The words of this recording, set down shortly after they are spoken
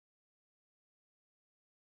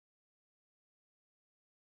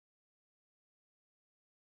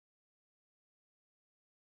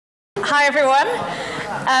Hi, everyone.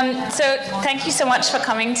 So thank you so much for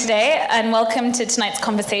coming today, and welcome to tonight's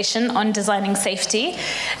conversation on designing safety.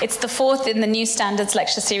 It's the fourth in the New Standards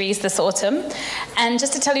lecture series this autumn. And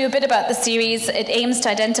just to tell you a bit about the series, it aims to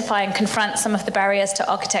identify and confront some of the barriers to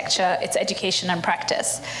architecture, its education and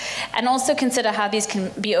practice, and also consider how these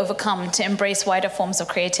can be overcome to embrace wider forms of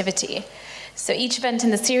creativity. So each event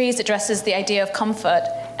in the series addresses the idea of comfort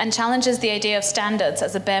and challenges the idea of standards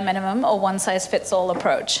as a bare minimum or one-size-fits-all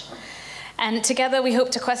approach. And together we hope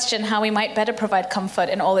to question how we might better provide comfort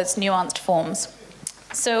in all its nuanced forms.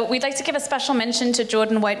 So we'd like to give a special mention to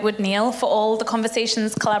Jordan Whitewood-Neal for all the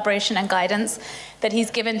conversations, collaboration and guidance that he's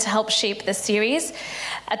given to help shape this series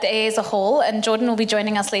at the AA as a whole. And Jordan will be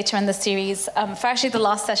joining us later in the series for actually the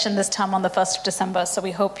last session this term on the 1st of December, so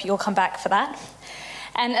we hope you'll come back for that.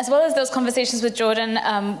 And as well as those conversations with Jordan,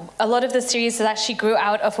 a lot of the series actually grew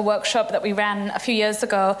out of a workshop that we ran a few years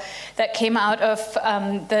ago that came out of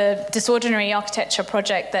the Disordinary Architecture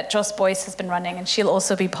project that Joss Boyce has been running, and she'll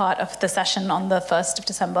also be part of the session on the 1st of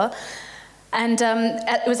December. And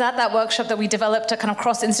it was at that workshop that we developed a kind of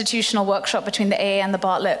cross-institutional workshop between the AA and the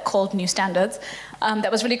Bartlett called New Standards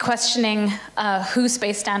that was really questioning who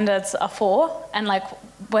space standards are for and like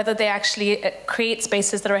whether they actually create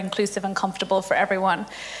spaces that are inclusive and comfortable for everyone.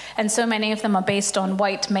 And so many of them are based on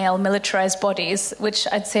white, male, militarized bodies, which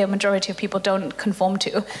I'd say a majority of people don't conform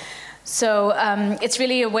to. So it's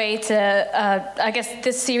really a way to, I guess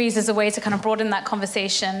this series is a way to kind of broaden that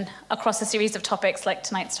conversation across a series of topics like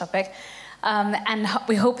tonight's topic. And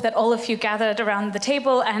we hope that all of you gathered around the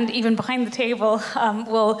table and even behind the table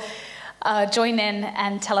will join in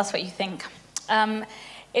and tell us what you think.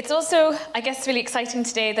 It's also, I guess, really exciting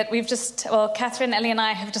today that we've just, well, Kathryn, Ellie, and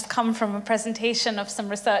I have just come from a presentation of some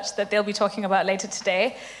research that they'll be talking about later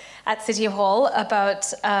today at City Hall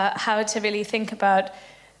about how to really think about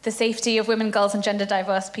the safety of women, girls, and gender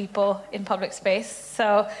diverse people in public space.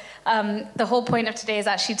 So the whole point of today is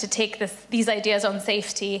actually to take these ideas on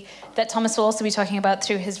safety that Thomas will also be talking about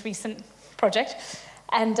through his recent project,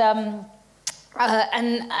 and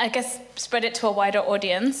I guess spread it to a wider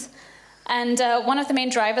audience. And one of the main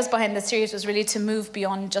drivers behind this series was really to move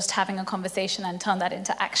beyond just having a conversation and turn that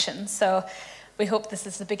into action. So we hope this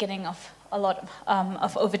is the beginning of a lot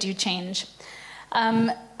of overdue change.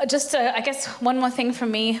 I guess one more thing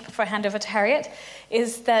from me before I hand over to Harriet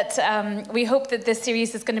is that we hope that this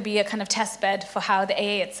series is going to be a kind of test bed for how the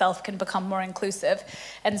AA itself can become more inclusive.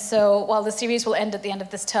 And so while the series will end at the end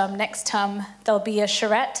of this term, next term there'll be a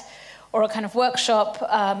charrette or a kind of workshop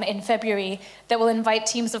in February that will invite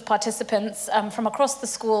teams of participants from across the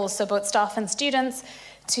schools, so both staff and students,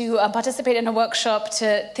 to participate in a workshop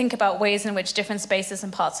to think about ways in which different spaces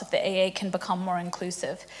and parts of the AA can become more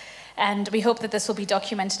inclusive. And we hope that this will be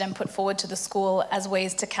documented and put forward to the school as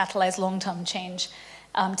ways to catalyze long-term change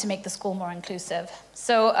to make the school more inclusive.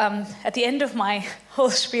 So at the end of my whole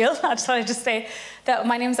spiel, I just wanted to say that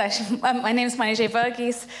my name is Manijay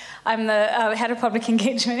Verghese. I'm the head of public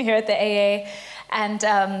engagement here at the AA. And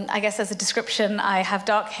I guess as a description, I have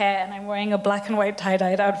dark hair and I'm wearing a black and white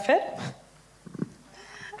tie-dyed outfit.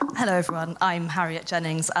 Hello everyone, I'm Harriet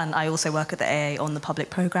Jennings and I also work at the AA on the public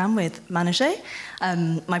programme with Manijay.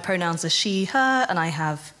 My pronouns are she, her, and I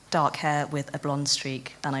have dark hair with a blonde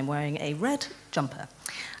streak and I'm wearing a red jumper.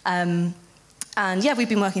 And yeah, we've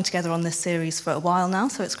been working together on this series for a while now,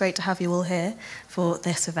 so it's great to have you all here for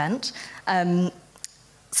this event.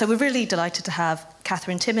 So we're really delighted to have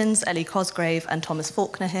Kathryn Timmins, Ellie Cosgrave and Thomas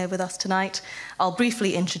Faulkner here with us tonight. I'll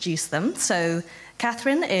briefly introduce them. So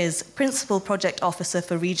Kathryn is Principal Project Officer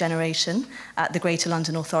for Regeneration at the Greater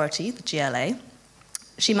London Authority, the GLA.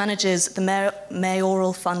 She manages the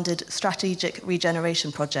mayoral funded strategic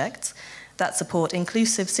regeneration projects that support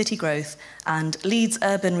inclusive city growth and leads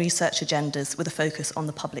urban research agendas with a focus on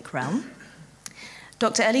the public realm.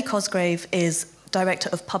 Dr. Ellie Cosgrave is Director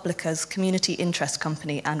of Publica's Community Interest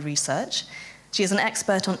Company and Research. She is an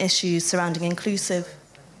expert on issues surrounding inclusive...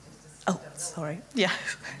 Oh, sorry. Yeah,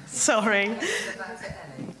 sorry.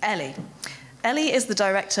 Ellie. Ellie is the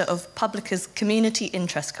Director of Publica's Community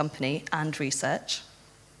Interest Company and Research.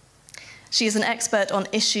 She is an expert on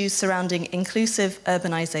issues surrounding inclusive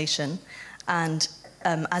urbanisation and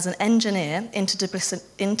as an engineer,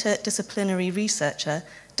 interdisciplinary researcher,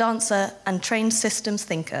 dancer and trained systems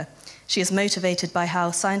thinker, she is motivated by how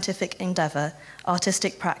scientific endeavour,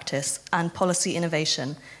 artistic practice and policy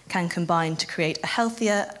innovation can combine to create a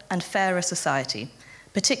healthier and fairer society,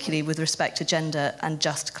 particularly with respect to gender and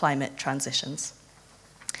just climate transitions.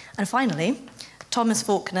 And finally, Thomas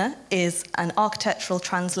Faulkner is an architectural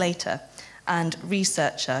translator and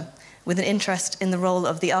researcher with an interest in the role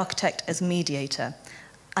of the architect as mediator,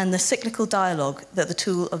 and the cyclical dialogue that the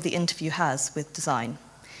tool of the interview has with design.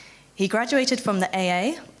 He graduated from the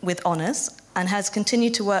AA with honours and has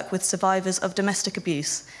continued to work with survivors of domestic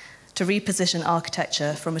abuse to reposition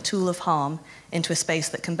architecture from a tool of harm into a space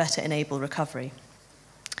that can better enable recovery.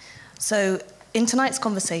 So, in tonight's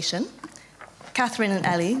conversation, Kathryn and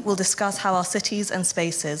Ellie will discuss how our cities and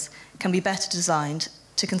spaces can be better designed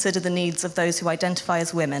to consider the needs of those who identify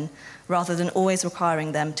as women, rather than always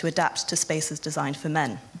requiring them to adapt to spaces designed for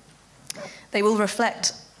men. They will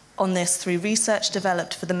reflect on this through research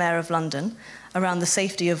developed for the Mayor of London around the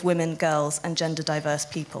safety of women, girls, and gender-diverse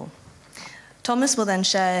people. Thomas will then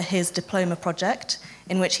share his diploma project,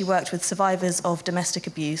 in which he worked with survivors of domestic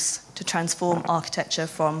abuse to transform architecture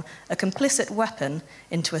from a complicit weapon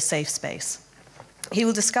into a safe space. He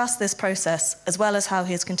will discuss this process, as well as how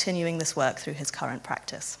he is continuing this work through his current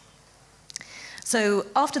practice. So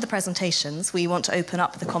after the presentations, we want to open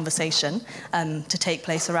up the conversation to take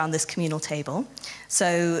place around this communal table.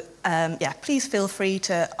 So yeah, please feel free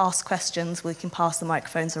to ask questions. We can pass the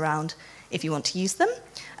microphones around if you want to use them.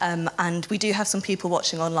 And we do have some people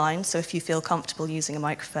watching online, so if you feel comfortable using a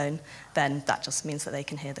microphone, then that just means that they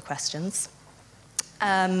can hear the questions.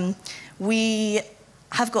 We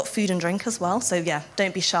have got food and drink as well, so yeah,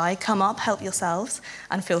 don't be shy. Come up, help yourselves,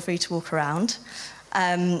 and feel free to walk around.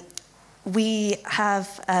 We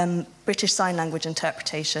have British Sign Language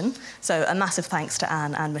interpretation, so a massive thanks to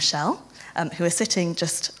Anne and Michelle, who are sitting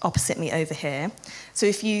just opposite me over here. So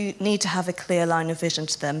if you need to have a clear line of vision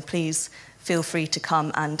to them, please feel free to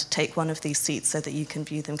come and take one of these seats so that you can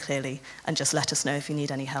view them clearly, and just let us know if you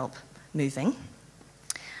need any help moving.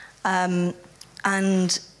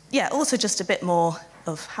 And yeah, also just a bit more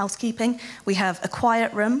of housekeeping. We have a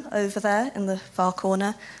quiet room over there in the far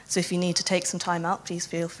corner, so if you need to take some time out, please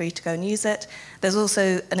feel free to go and use it. There's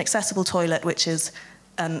also an accessible toilet, which is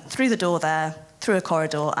through the door there, through a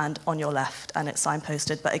corridor, and on your left, and it's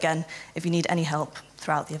signposted. But again, if you need any help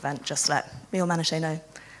throughout the event, just let me or Manashe know,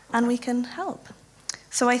 and we can help.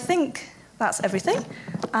 So I think that's everything,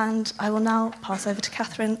 and I will now pass over to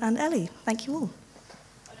Kathryn and Ellie. Thank you all.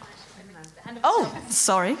 Oh,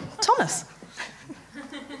 sorry, Thomas.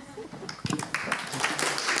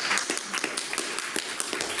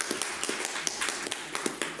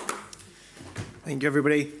 Thank you,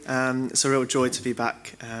 everybody. It's a real joy to be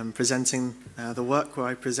back presenting the work where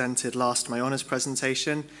I presented last my honours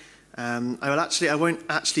presentation. I won't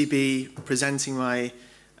actually be presenting my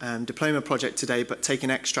diploma project today, but taking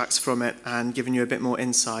extracts from it and giving you a bit more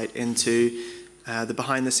insight into the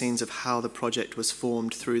behind the scenes of how the project was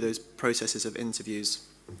formed through those processes of interviews.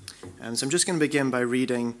 So I'm just going to begin by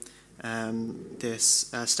reading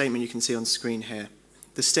this statement you can see on screen here.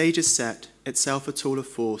 The stage is set, itself a tool of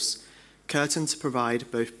force, curtained to provide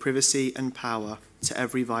both privacy and power to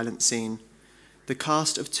every violent scene. The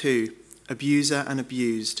cast of two, abuser and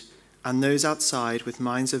abused, and those outside with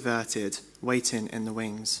minds averted, waiting in the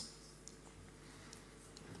wings.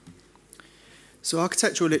 So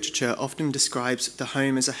architectural literature often describes the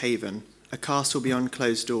home as a haven, a castle beyond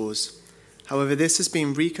closed doors. However, this has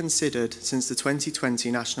been reconsidered since the 2020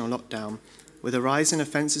 national lockdown, with a rise in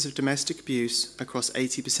offences of domestic abuse across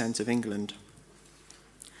 80% of England.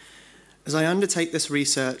 As I undertake this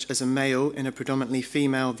research as a male in a predominantly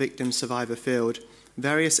female victim-survivor field,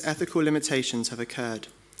 various ethical limitations have occurred.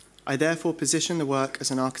 I therefore position the work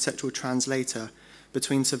as an architectural translator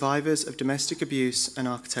between survivors of domestic abuse and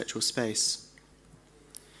architectural space.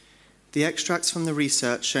 The extracts from the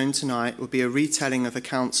research shown tonight will be a retelling of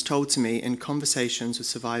accounts told to me in conversations with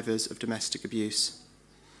survivors of domestic abuse.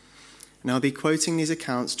 And I'll be quoting these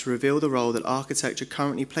accounts to reveal the role that architecture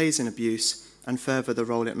currently plays in abuse and further the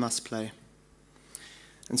role it must play.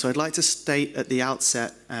 And so I'd like to state at the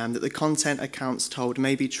outset that the content accounts told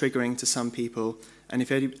may be triggering to some people, and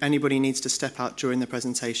if anybody needs to step out during the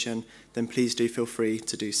presentation, then please do feel free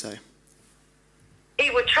to do so.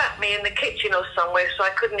 He would trap me in the kitchen or somewhere so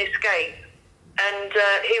I couldn't escape. And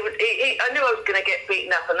I knew I was going to get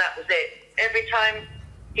beaten up, and that was it. Every time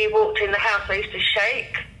he walked in the house, I used to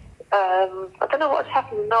shake. I don't know what had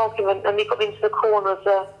happened in an argument, and he got me into the corner of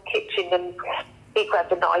the kitchen and he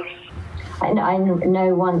grabbed a knife. And I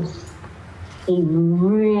know once he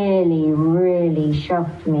really, really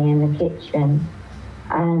shoved me in the kitchen,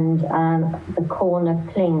 and the corner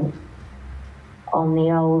clink on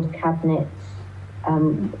the old cabinets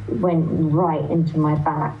went right into my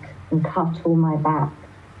back and cut all my back.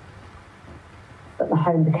 But the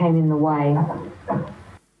home became in the way.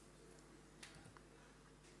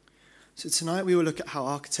 So tonight we will look at how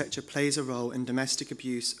architecture plays a role in domestic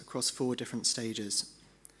abuse across 4 different stages.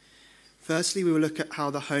 Firstly, we will look at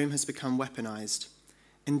how the home has become weaponised.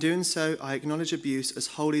 In doing so, I acknowledge abuse as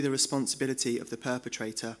wholly the responsibility of the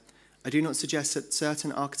perpetrator. I do not suggest that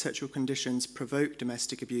certain architectural conditions provoke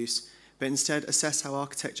domestic abuse, but instead assess how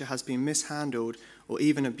architecture has been mishandled or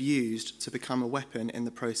even abused to become a weapon in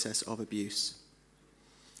the process of abuse.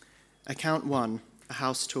 Account 1, a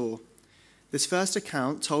house tour. This first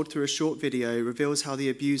account, told through a short video, reveals how the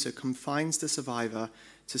abuser confines the survivor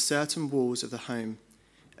to certain walls of the home.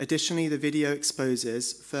 Additionally, the video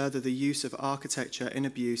exposes further the use of architecture in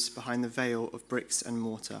abuse behind the veil of bricks and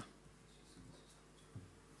mortar.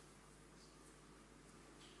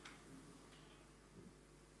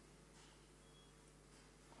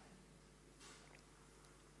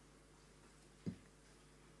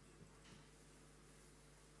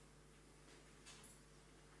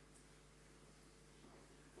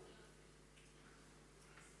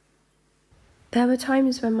 There were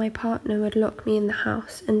times when my partner would lock me in the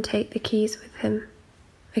house and take the keys with him.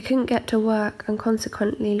 I couldn't get to work and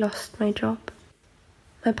consequently lost my job.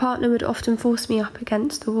 My partner would often force me up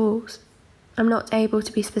against the walls. I'm not able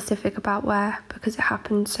to be specific about where because it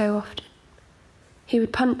happened so often. He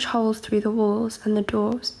would punch holes through the walls and the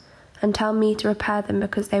doors and tell me to repair them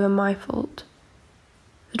because they were my fault.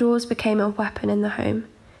 The doors became a weapon in the home.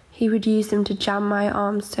 He would use them to jam my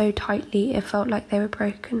arms so tightly it felt like they were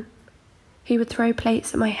broken. He would throw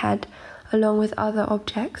plates at my head along with other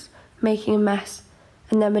objects, making a mess,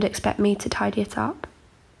 and then would expect me to tidy it up.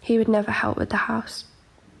 He would never help with the house.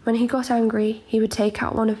 When he got angry, he would take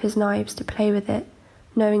out one of his knives to play with it,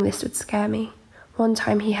 knowing this would scare me. One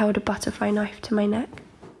time he held a butterfly knife to my neck.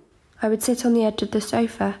 I would sit on the edge of the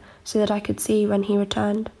sofa so that I could see when he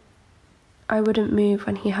returned. I wouldn't move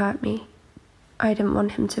when he hurt me. I didn't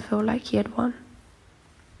want him to feel like he had won.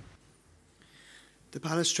 The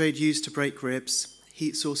balustrade used to break ribs,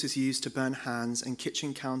 heat sources used to burn hands, and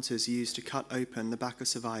kitchen counters used to cut open the back of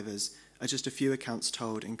survivors are just a few accounts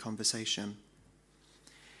told in conversation.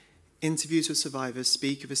 Interviews with survivors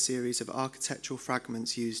speak of a series of architectural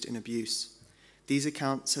fragments used in abuse. These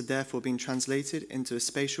accounts had therefore been translated into a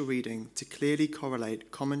spatial reading to clearly correlate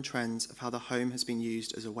common trends of how the home has been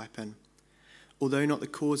used as a weapon. Although not the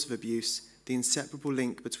cause of abuse, the inseparable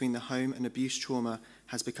link between the home and abuse trauma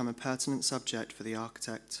has become a pertinent subject for the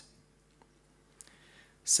architect.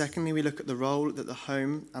 Secondly, we look at the role that the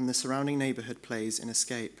home and the surrounding neighbourhood plays in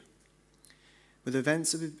escape. With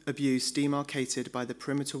events of abuse demarcated by the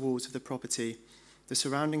perimeter walls of the property, the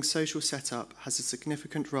surrounding social setup has a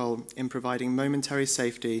significant role in providing momentary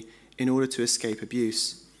safety in order to escape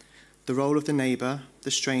abuse. The role of the neighbour,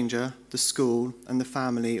 the stranger, the school, and the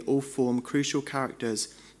family all form crucial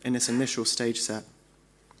characters in this initial stage set.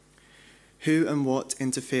 Who and what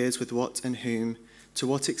interferes with what and whom, to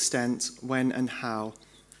what extent, when and how,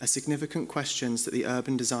 are significant questions that the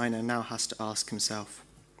urban designer now has to ask himself.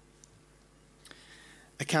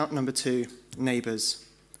 Account number 2, neighbours.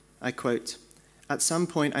 I quote, "At some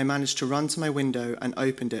point I managed to run to my window and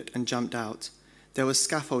opened it and jumped out. There was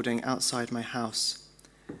scaffolding outside my house.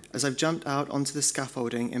 As I've jumped out onto the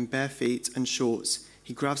scaffolding in bare feet and shorts,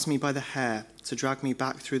 he grabs me by the hair to drag me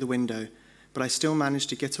back through the window, but I still managed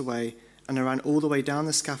to get away, and I ran all the way down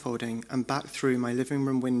the scaffolding and back through my living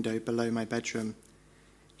room window below my bedroom.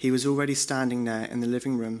 He was already standing there in the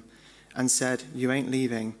living room and said, 'You ain't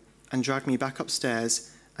leaving,' and dragged me back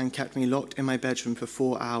upstairs and kept me locked in my bedroom for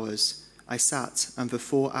 4 hours. I sat and for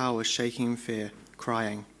 4 hours shaking in fear,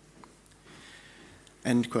 crying."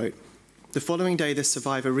 End quote. The following day, this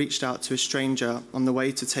survivor reached out to a stranger on the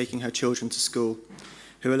way to taking her children to school,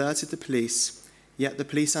 who alerted the police, yet the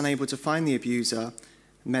police, unable to find the abuser,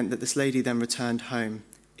 meant that this lady then returned home.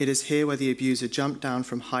 It is here where the abuser jumped down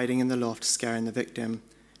from hiding in the loft, scaring the victim.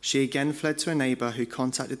 She again fled to a neighbour who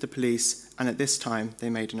contacted the police, and at this time they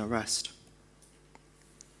made an arrest.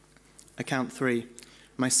 Account 3,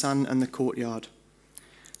 my son and the courtyard.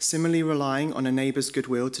 Similarly relying on a neighbour's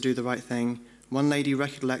goodwill to do the right thing, one lady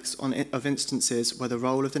recollects of instances where the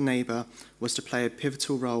role of the neighbour was to play a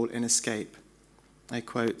pivotal role in escape. I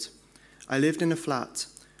quote, "I lived in a flat.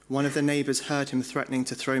 One of the neighbours heard him threatening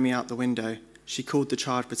to throw me out the window. She called the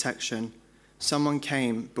child protection. Someone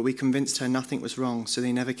came, but we convinced her nothing was wrong, so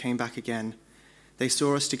they never came back again. They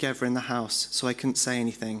saw us together in the house, so I couldn't say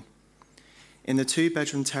anything. In the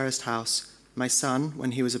 2-bedroom terraced house, my son,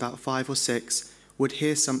 when he was about 5 or 6, would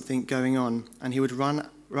hear something going on, and he would run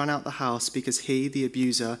out the house because he, the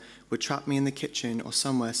abuser, would trap me in the kitchen or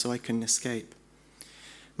somewhere so I couldn't escape.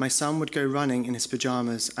 My son would go running in his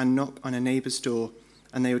pyjamas and knock on a neighbour's door,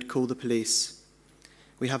 and they would call the police.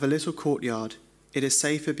 We have a little courtyard. It is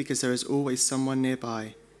safer because there is always someone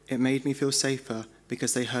nearby. It made me feel safer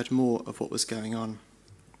because they heard more of what was going on."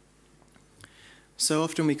 So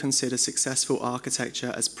often we consider successful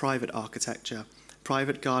architecture as private architecture,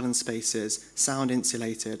 private garden spaces, sound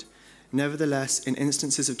insulated. Nevertheless, in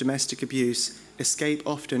instances of domestic abuse, escape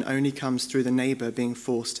often only comes through the neighbour being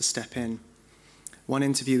forced to step in. One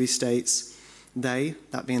interviewee states, they,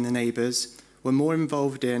 that being the neighbours, were more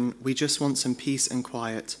involved in, we just want some peace and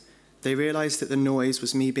quiet. They realised that the noise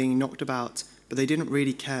was me being knocked about, but they didn't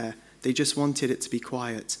really care. They just wanted it to be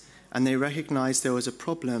quiet. And they recognised there was a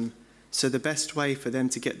problem, so the best way for them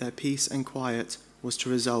to get their peace and quiet was to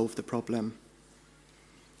resolve the problem.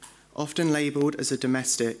 Often labelled as a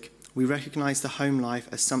domestic, we recognise the home life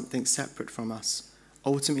as something separate from us,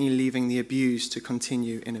 ultimately leaving the abused to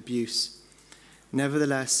continue in abuse.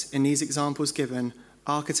 Nevertheless, in these examples given,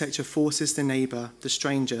 architecture forces the neighbour, the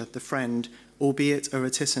stranger, the friend, albeit a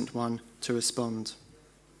reticent one, to respond.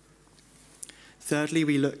 Thirdly,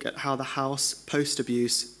 we look at how the house,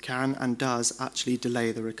 post-abuse, can and does actually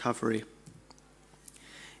delay the recovery.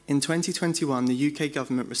 In 2021, the UK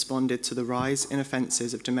government responded to the rise in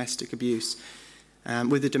offences of domestic abuse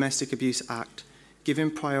with the Domestic Abuse Act,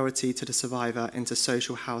 giving priority to the survivor into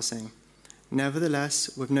social housing.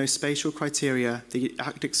 Nevertheless, with no spatial criteria, the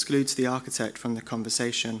Act excludes the architect from the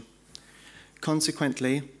conversation.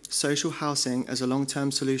 Consequently, social housing as a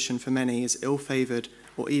long-term solution for many is ill-favoured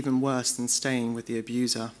or even worse than staying with the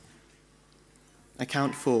abuser.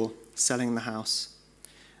 Account 4, selling the house.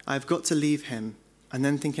 I've got to leave him, and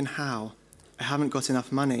then thinking how? I haven't got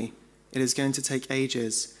enough money. It is going to take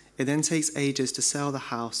ages. It then takes ages to sell the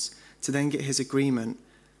house, to then get his agreement.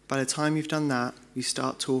 By the time you've done that, you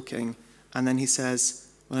start talking, and then he says,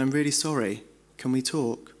 well, I'm really sorry. Can we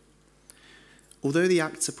talk? Although the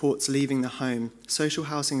Act supports leaving the home, social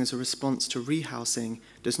housing as a response to rehousing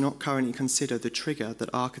does not currently consider the trigger that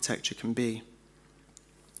architecture can be.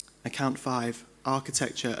 Account 5,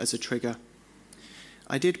 architecture as a trigger.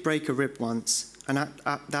 I did break a rib once, and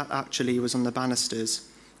that actually was on the banisters.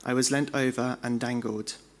 I was leant over and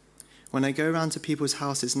dangled. When I go around to people's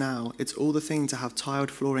houses now, it's all the thing to have tiled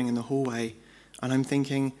flooring in the hallway, and I'm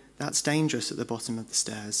thinking, that's dangerous at the bottom of the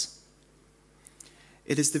stairs.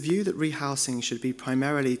 It is the view that rehousing should be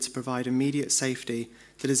primarily to provide immediate safety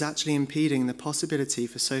that is actually impeding the possibility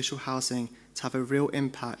for social housing to have a real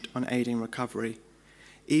impact on aiding recovery.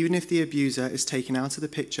 Even if the abuser is taken out of the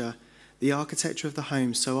picture, the architecture of the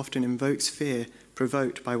home so often invokes fear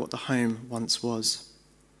provoked by what the home once was.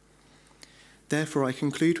 Therefore, I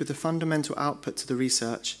conclude with the fundamental output to the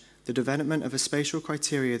research, the development of a spatial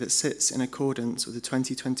criteria that sits in accordance with the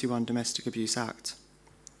 2021 Domestic Abuse Act.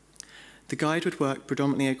 The guide would work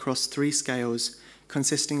predominantly across 3 scales,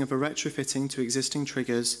 consisting of a retrofitting to existing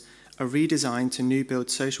triggers, a redesign to new build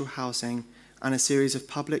social housing, and a series of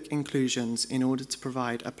public inclusions in order to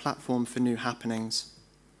provide a platform for new happenings.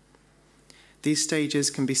 These stages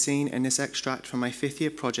can be seen in this extract from my 5th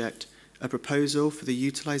year project, a proposal for the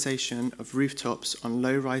utilisation of rooftops on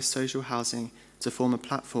low-rise social housing to form a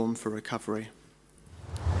platform for recovery.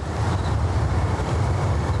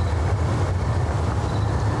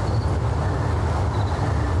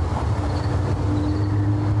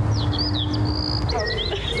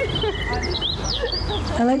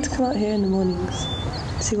 I like to come out here in the mornings,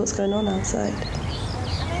 see what's going on outside.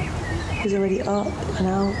 He's already up and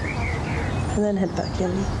out, and then head back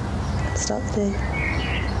in and start the day.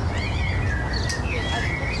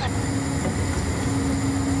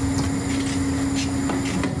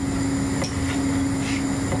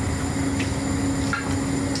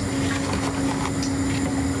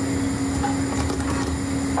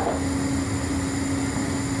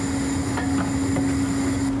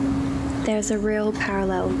 There's a real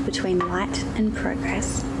parallel between light and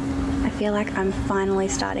progress. I feel like I'm finally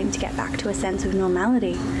starting to get back to a sense of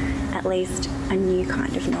normality, at least a new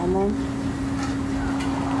kind of normal.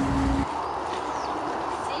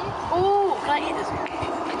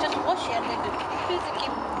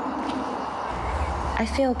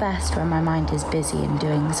 I feel best when my mind is busy and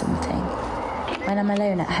doing something. When I'm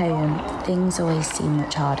alone at home, things always seem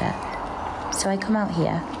much harder. So I come out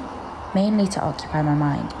here, mainly to occupy my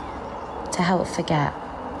mind, to help forget,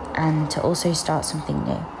 and to also start something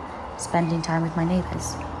new, spending time with my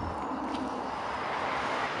neighbours.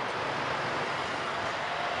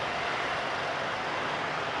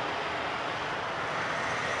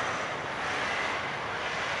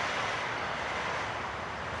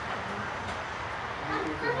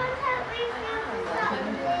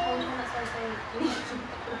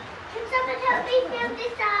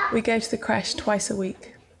 We go to the creche twice a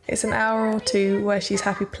week. It's an hour or 2 where she's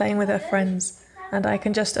happy playing with her friends, and I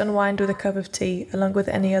can just unwind with a cup of tea along with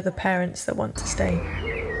any other parents that want to stay.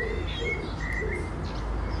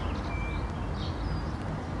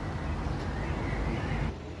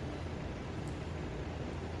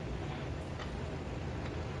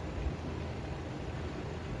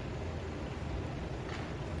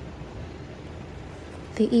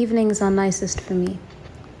 The evenings are nicest for me.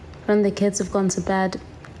 When the kids have gone to bed,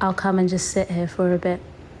 I'll come and just sit here for a bit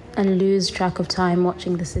and lose track of time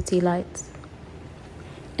watching the city lights.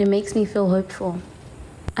 It makes me feel hopeful,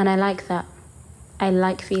 and I like that. I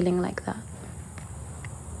like feeling like that.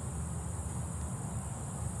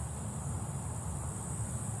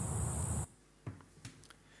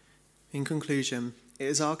 In conclusion, it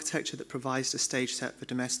is architecture that provides the stage set for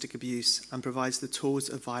domestic abuse and provides the tools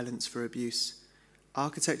of violence for abuse.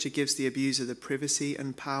 Architecture gives the abuser the privacy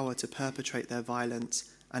and power to perpetrate their violence,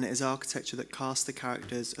 and it is architecture that casts the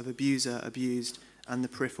characters of abuser, abused, and the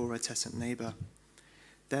peripheral reticent neighbour.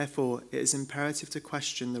 Therefore, it is imperative to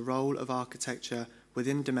question the role of architecture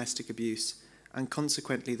within domestic abuse, and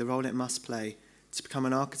consequently the role it must play to become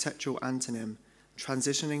an architectural antonym,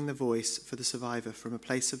 transitioning the voice for the survivor from a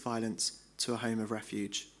place of violence to a home of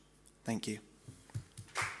refuge. Thank you.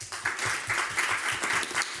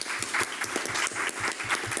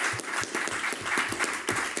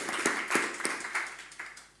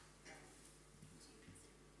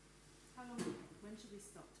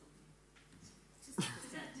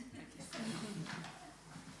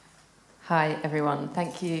 Hi everyone,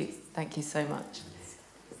 thank you so much.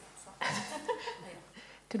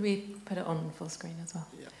 Could we put it on full screen as well?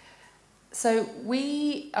 Yeah. So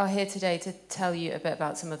we are here today to tell you a bit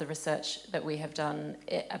about some of the research that we have done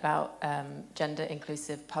about gender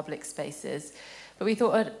inclusive public spaces. But we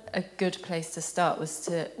thought a good place to start was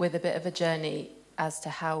with a bit of a journey as to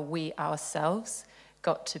how we ourselves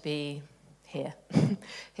got to be here,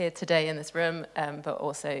 here today in this room, but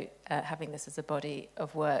also having this as a body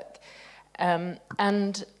of work.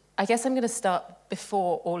 And I guess I'm going to start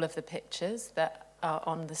before all of the pictures that are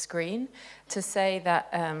on the screen to say that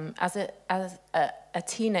as a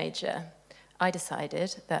teenager, I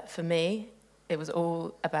decided that for me, it was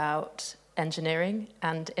all about engineering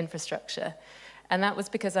and infrastructure. And that was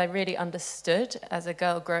because I really understood, as a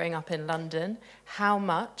girl growing up in London, how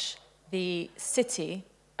much the city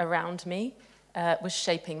around me was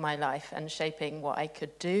shaping my life and shaping what I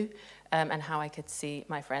could do and how I could see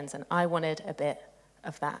my friends. And I wanted a bit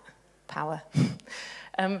of that power.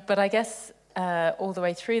 But I guess all the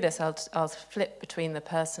way through this, I'll flip between the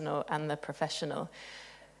personal and the professional.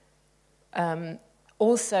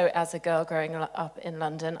 Also, as a girl growing up in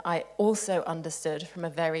London, I also understood from a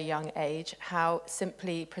very young age how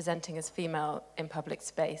simply presenting as female in public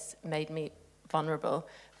space made me vulnerable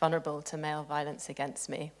to male violence against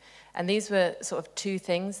me. And these were sort of two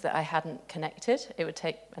things that I hadn't connected. It would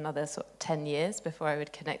take another sort of 10 years before I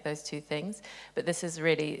would connect those two things. But this is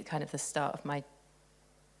really kind of the start of my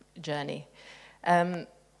journey.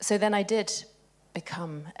 So then I did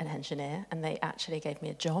become an engineer, and they actually gave me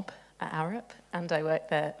a job at Arup, and I worked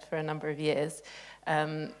there for a number of years.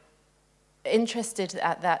 Interested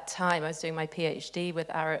at that time, I was doing my PhD with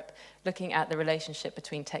Arup, looking at the relationship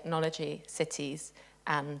between technology, cities,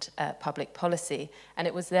 and public policy. And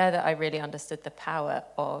it was there that I really understood the power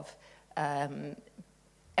of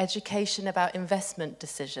education about investment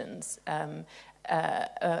decisions,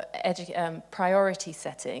 priority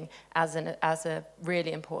setting as a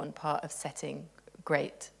really important part of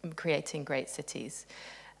creating great cities.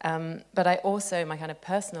 But I also, my kind of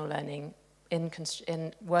personal learning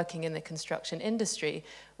in working in the construction industry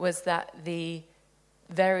was that the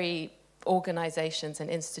very organizations and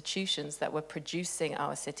institutions that were producing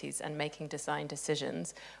our cities and making design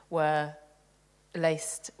decisions were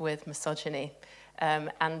laced with misogyny,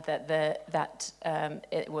 and that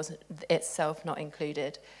it was itself not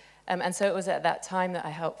included. And so it was at that time that I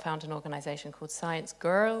helped found an organization called Science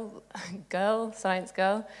Girl, Science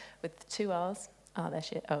Girl, with 2 R's. Oh, there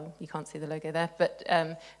she is. Oh, you can't see the logo there. But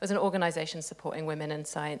it was an organization supporting women in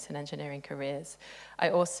science and engineering careers. I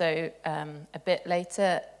also, a bit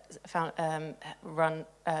later,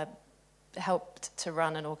 helped to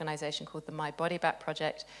run an organization called the My Body Back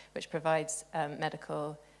Project, which provides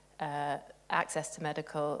access to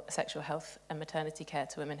medical, sexual health and maternity care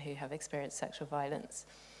to women who have experienced sexual violence.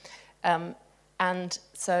 And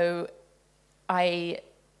so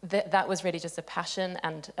that was really just a passion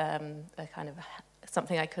and a kind of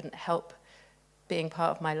something I couldn't help being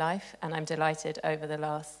part of my life. And I'm delighted over the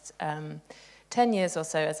last 10 years or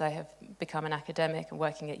so, as I have become an academic and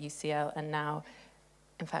working at UCL, and now,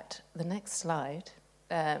 in fact, the next slide,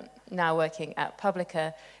 now working at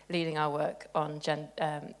Publica, leading our work on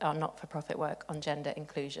our not-for-profit work on gender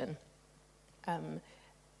inclusion,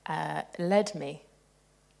 led me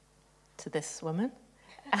to this woman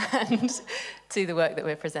and to the work that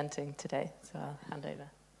we're presenting today. So I'll hand over.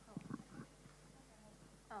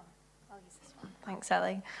 Oh, I'll use this one. Thanks,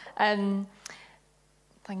 Ellie.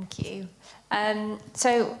 Thank you.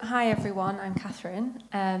 So, hi everyone, I'm Kathryn,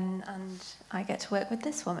 and I get to work with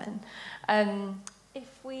this woman. If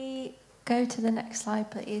we go to the next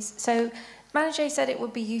slide, please. So, Manager said it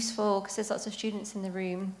would be useful, because there's lots of students in the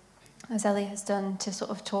room, as Ellie has done, to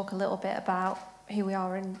sort of talk a little bit about who we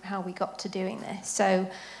are and how we got to doing this. So,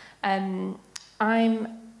 I'm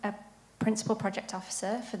a Principal Project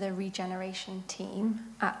Officer for the Regeneration team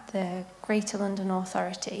at the Greater London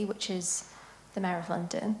Authority, which is the Mayor of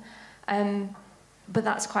London. But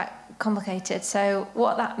that's quite complicated. So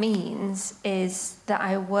what that means is that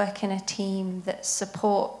I work in a team that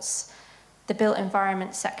supports the built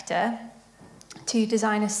environment sector to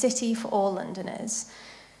design a city for all Londoners.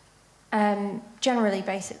 Generally,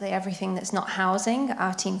 basically, everything that's not housing,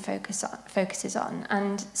 our team focuses on.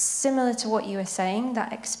 And similar to what you were saying,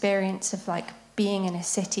 that experience of like being in a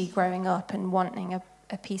city growing up and wanting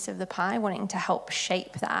a piece of the pie, wanting to help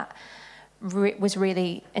shape that, was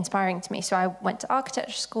really inspiring to me. So I went to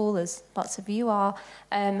architecture school, as lots of you are,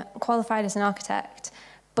 qualified as an architect,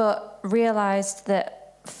 but realised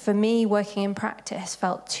that for me, working in practice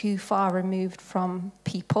felt too far removed from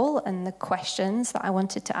people and the questions that I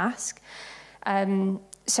wanted to ask.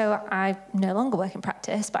 So I no longer work in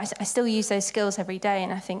practice, but I still use those skills every day,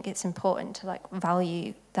 and I think it's important to like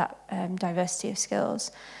value that diversity of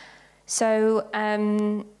skills. So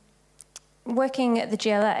working at the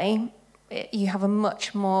GLA, you have a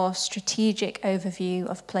much more strategic overview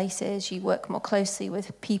of places. You work more closely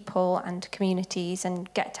with people and communities and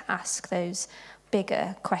get to ask those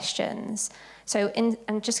bigger questions. So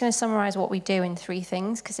I'm just going to summarise what we do in 3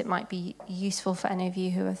 things, because it might be useful for any of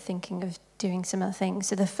you who are thinking of doing similar things.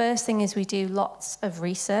 So the first thing is we do lots of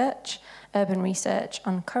research, urban research,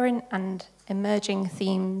 on current and emerging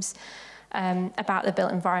themes about the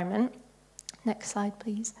built environment. Next slide,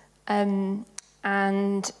 please.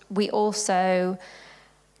 And we also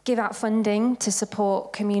give out funding to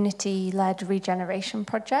support community-led regeneration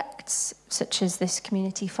projects, such as this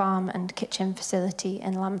community farm and kitchen facility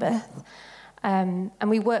in Lambeth. And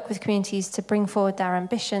we work with communities to bring forward their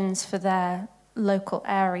ambitions for their local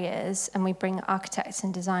areas, and we bring architects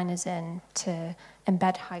and designers in to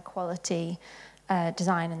embed high-quality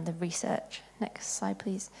design in the research. Next slide,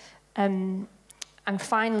 please. And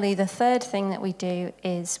finally, the third thing that we do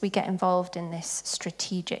is we get involved in this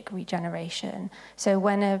strategic regeneration. So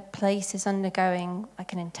when a place is undergoing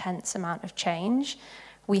like an intense amount of change,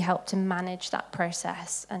 we help to manage that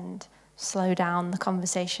process and slow down the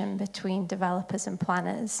conversation between developers and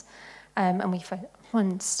planners. And we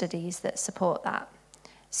fund studies that support that.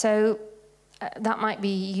 So that might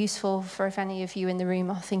be useful for if any of you in the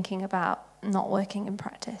room are thinking about not working in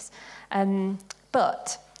practice.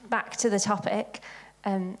 But back to the topic.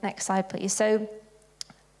 Next slide, please. So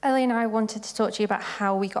Ellie and I wanted to talk to you about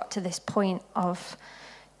how we got to this point of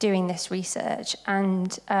doing this research. And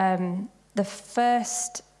the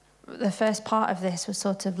first part of this was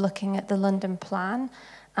sort of looking at the London plan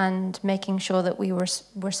and making sure that we were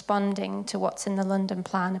responding to what's in the London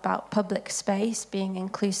plan about public space being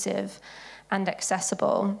inclusive and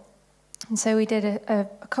accessible. And so we did a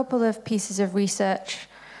couple of pieces of research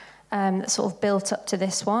that sort of built up to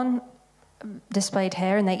this one, displayed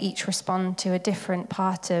here, and they each respond to a different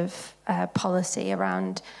part of policy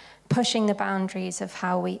around pushing the boundaries of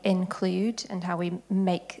how we include and how we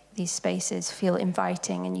make these spaces feel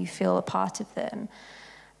inviting and you feel a part of them.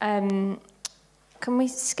 Can we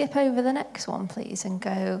skip over the next one, please, and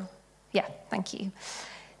go, yeah, thank you.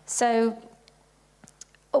 So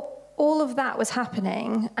all of that was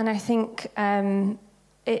happening, and I think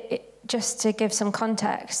just to give some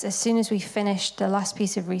context, as soon as we finished the last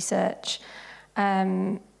piece of research,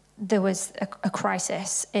 there was a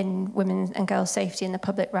crisis in women's and girls' safety in the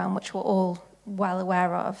public realm, which we're all well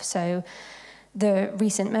aware of. So the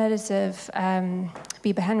recent murders of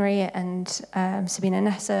Biba Henry and Sabina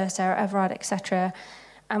Nessa, Sarah Everard, etc.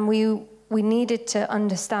 And we needed to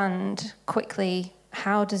understand quickly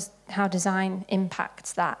how design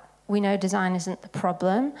impacts that. We know design isn't the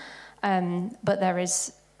problem, but there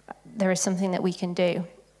is something that we can do.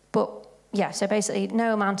 But yeah, so basically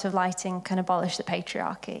no amount of lighting can abolish the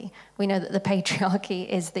patriarchy. We know that the patriarchy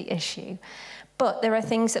is the issue. But there are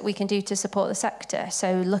things that we can do to support the sector.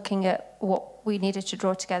 So looking at what we needed to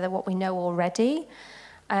draw together, what we know already,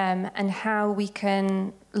 and how we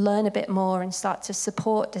can learn a bit more and start to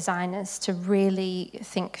support designers to really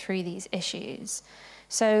think through these issues.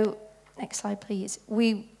 So next slide, please.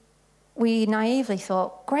 We naively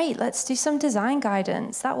thought, great, let's do some design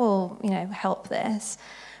guidance. That will, help this.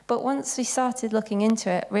 But once we started looking into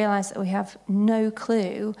it, realized that we have no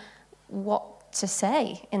clue what to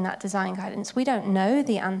say in that design guidance. We don't know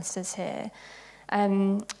the answers here.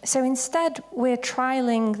 So instead, we're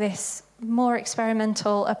trialing this more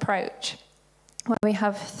experimental approach where we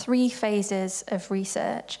have 3 phases of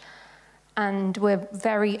research, and we're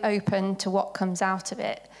very open to what comes out of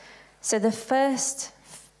it. So the first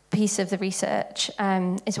piece of the research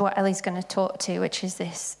is what Ellie's going to talk to, which is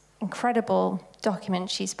this incredible document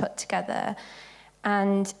she's put together.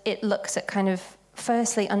 And it looks at kind of,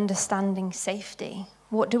 firstly, understanding safety.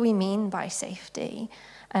 What do we mean by safety?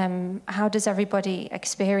 How does everybody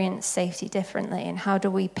experience safety differently? And how do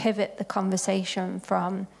we pivot the conversation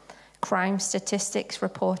from crime statistics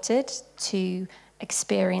reported to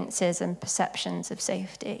experiences and perceptions of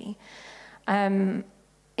safety?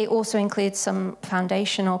 It also includes some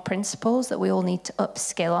foundational principles that we all need to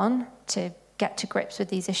upskill on to get to grips with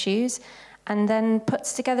these issues, and then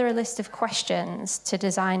puts together a list of questions to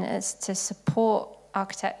designers to support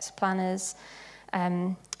architects, planners,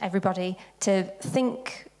 everybody to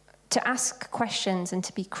think, to ask questions and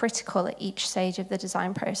to be critical at each stage of the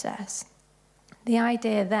design process. The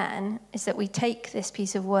idea then is that we take this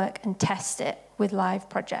piece of work and test it with live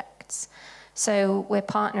projects. So we're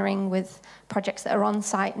partnering with projects that are on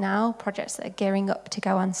site now, projects that are gearing up to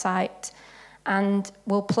go on site, and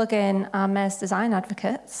we'll plug in our Mayor's design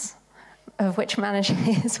advocates, of which Manager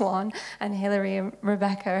is one, and Hilary and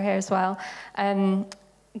Rebecca are here as well.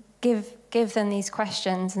 Give them these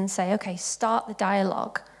questions and say, okay, start the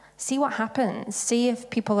dialogue. See what happens. See if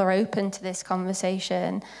people are open to this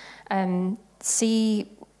conversation. See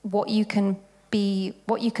what you can be,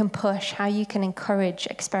 what you can push, how you can encourage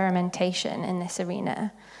experimentation in this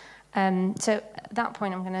arena. So at that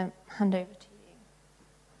point, I'm going to hand over to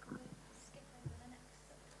you.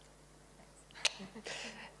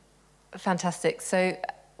 Fantastic. So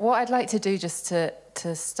what I'd like to do just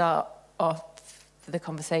to start off the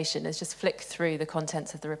conversation is just flick through the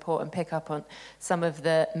contents of the report and pick up on some of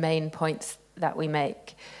the main points that we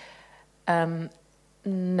make.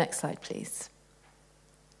 Next slide, please.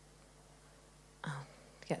 I'll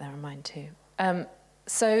get there on mine too.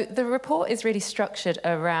 So the report is really structured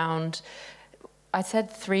around, I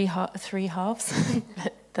said three halves,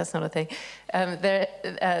 that's not a thing. There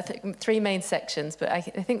are 3 main sections, but I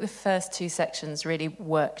think the first 2 sections really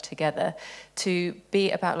work together to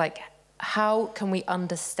be about, like, how can we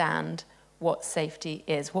understand what safety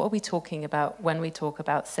is? What are we talking about when we talk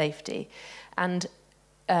about safety? And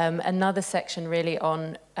another section really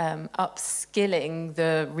on upskilling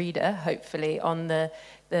the reader, hopefully, on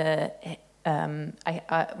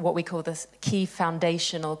what we call the key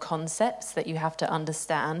foundational concepts that you have to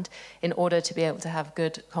understand in order to be able to have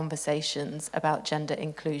good conversations about gender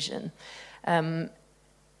inclusion.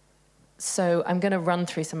 So I'm going to run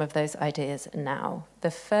through some of those ideas now.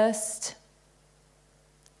 The first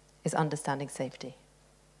is understanding safety.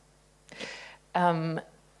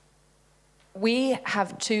 We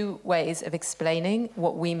have 2 ways of explaining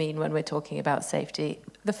what we mean when we're talking about safety.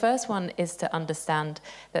 The first one is to understand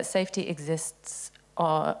that safety exists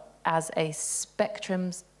as a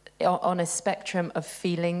spectrum, on a spectrum of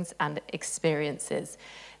feelings and experiences.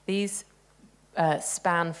 These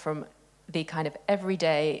span from the kind of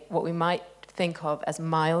everyday, what we might think of as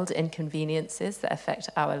mild inconveniences that affect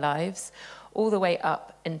our lives, all the way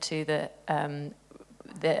up into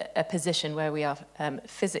a position where we are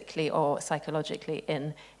physically or psychologically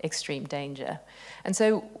in extreme danger. And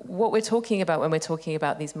so what we're talking about when we're talking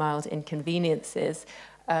about these mild inconveniences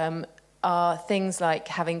are things like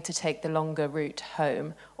having to take the longer route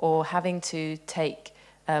home, or having to take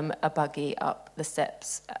a buggy up the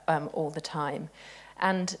steps all the time.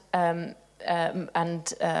 And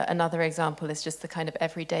another example is just the kind of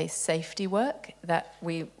everyday safety work that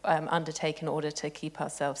we undertake in order to keep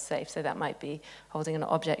ourselves safe. So that might be holding an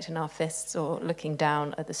object in our fists or looking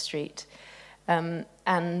down at the street. Part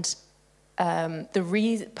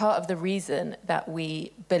of the reason that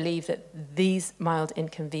we believe that these mild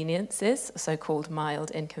inconveniences, so-called mild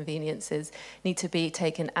inconveniences, need to be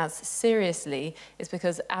taken as seriously is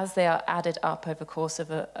because as they are added up over the course of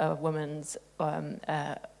a woman's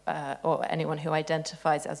or anyone who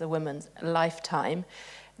identifies as a woman's lifetime,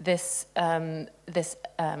 this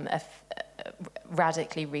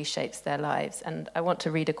radically reshapes their lives. And I want to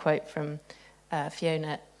read a quote from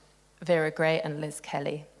Fiona Vera Gray and Liz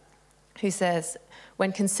Kelly, who says,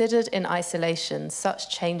 "When considered in isolation, such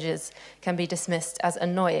changes can be dismissed as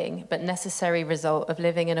annoying but necessary result of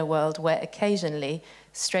living in a world where occasionally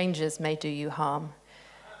strangers may do you harm.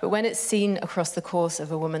 But when it's seen across the course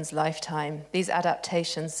of a woman's lifetime, these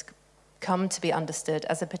adaptations come to be understood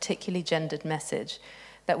as a particularly gendered message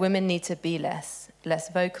that women need to be less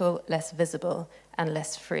vocal, less visible, and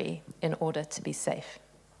less free in order to be safe."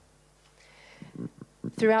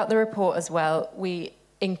 Throughout the report as well, we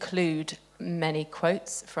include many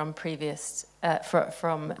quotes from previous,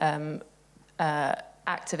 activists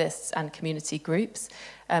and community groups,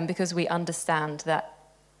 because we understand that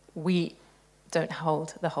we don't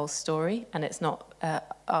hold the whole story, and it's not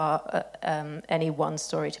any one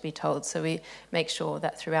story to be told. So we make sure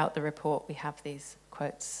that throughout the report we have these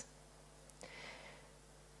quotes.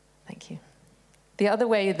 Thank you. The other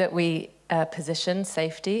way that we position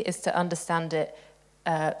safety is to understand it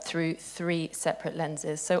through 3 separate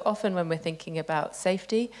lenses. So often when we're thinking about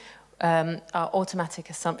safety, our automatic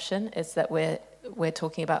assumption is that we're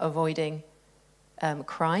talking about avoiding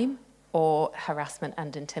crime or harassment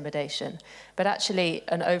and intimidation. But actually,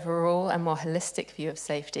 an overall and more holistic view of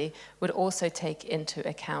safety would also take into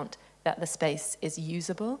account that the space is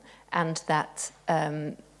usable, and that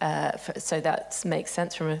so that makes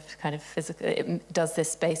sense from a kind of physical, does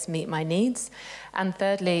this space meet my needs? And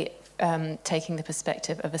thirdly, taking the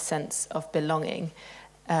perspective of a sense of belonging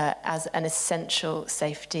as an essential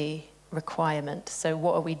safety requirement. So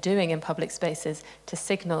what are we doing in public spaces to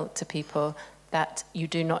signal to people that you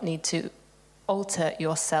do not need to alter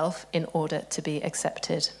yourself in order to be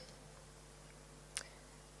accepted?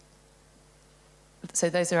 So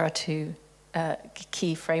those are our 2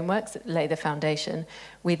 key frameworks that lay the foundation.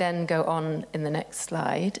 We then go on in the next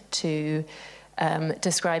slide to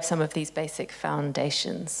describe some of these basic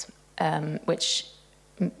foundations, which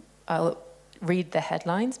I'll read the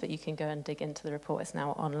headlines, but you can go and dig into the report. It's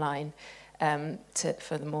now online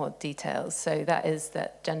for the more details. So that is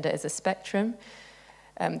that gender is a spectrum.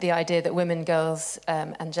 The idea that women, girls,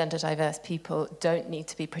 and gender diverse people don't need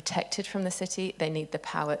to be protected from the city, they need the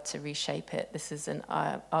power to reshape it. This is an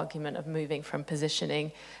argument of moving from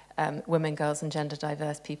positioning women, girls, and gender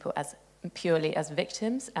diverse people as purely as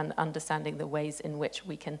victims, and understanding the ways in which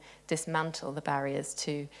we can dismantle the barriers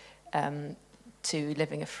to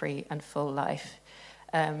living a free and full life.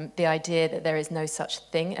 The idea that there is no such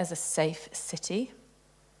thing as a safe city.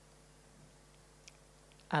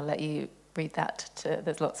 I'll let you read that.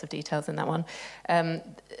 There's lots of details in that one.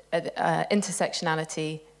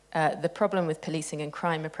 Intersectionality, the problem with policing and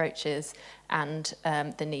crime approaches, and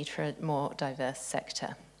the need for a more diverse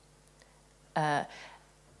sector.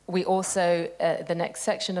 We also, the next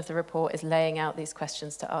section of the report is laying out these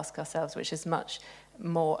questions to ask ourselves, which is much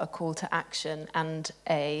more a call to action and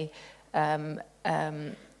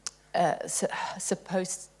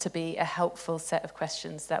supposed to be a helpful set of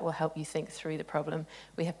questions that will help you think through the problem.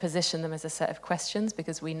 We have positioned them as a set of questions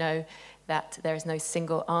because we know that there is no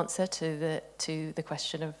single answer to the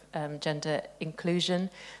question of gender inclusion,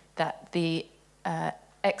 that the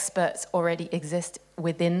experts already exist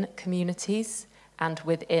within communities and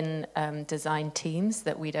within design teams,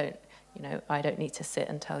 that we don't, I don't need to sit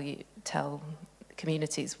and tell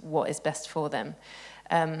communities what is best for them.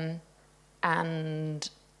 And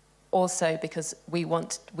also because we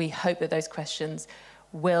hope that those questions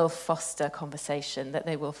will foster conversation, that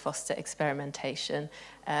they will foster experimentation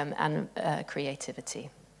and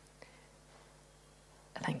creativity.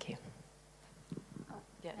 Thank you. Oh,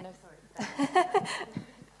 yeah, no,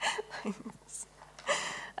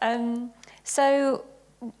 sorry. So,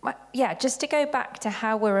 yeah, just to go back to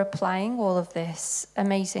how we're applying all of this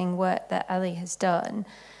amazing work that Ellie has done,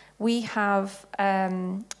 we have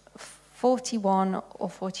 41 or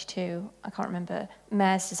 42, I can't remember,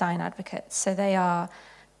 mayor's design advocates. So they are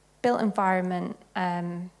built environment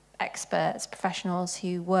experts, professionals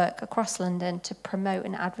who work across London to promote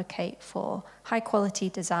and advocate for high quality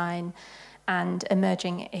design and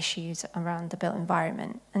emerging issues around the built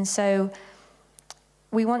environment. And so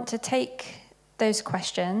we want to take those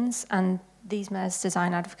questions and these mayor's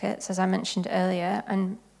design advocates, as I mentioned earlier,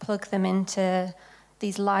 and plug them into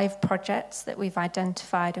these live projects that we've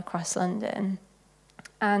identified across London.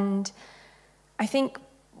 And I think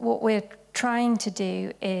what we're trying to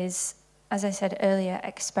do is, as I said earlier,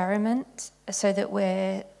 experiment so that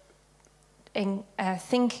we're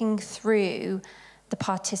thinking through the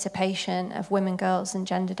participation of women, girls, and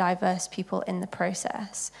gender diverse people in the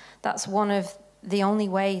process. That's one of the only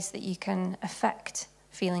ways that you can affect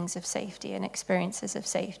feelings of safety and experiences of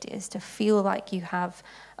safety, is to feel like you have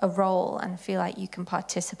a role and feel like you can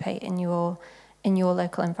participate in your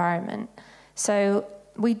local environment. So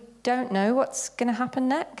we don't know what's going to happen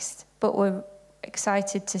next, but we're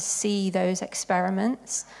excited to see those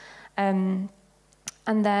experiments. And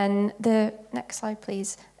then the next slide,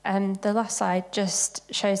 please. The last slide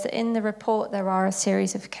just shows that in the report there are a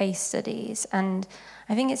series of case studies, and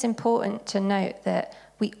I think it's important to note that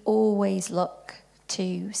we always look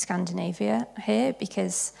to Scandinavia here,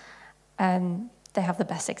 because they have the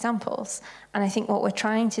best examples. And I think what we're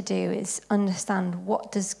trying to do is understand,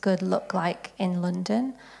 what does good look like in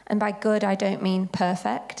London? And by good, I don't mean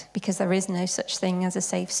perfect, because there is no such thing as a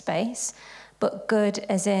safe space, but good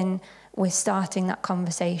as in we're starting that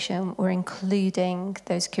conversation, we're including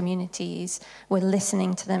those communities, we're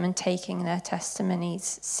listening to them and taking their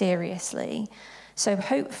testimonies seriously. So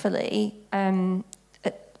hopefully,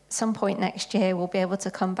 at some point next year, we'll be able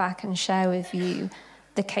to come back and share with you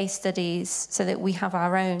the case studies so that we have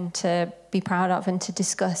our own to be proud of and to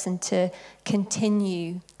discuss and to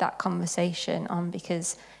continue that conversation on,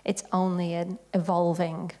 because it's only an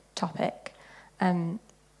evolving topic.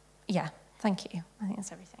 Yeah, thank you. I think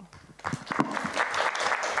that's everything.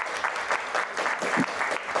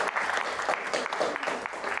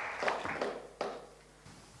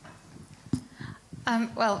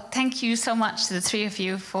 Well, thank you so much to the three of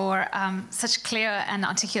you for such clear and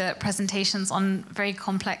articulate presentations on very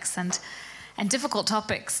complex and difficult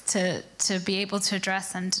topics to be able to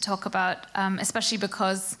address and to talk about, especially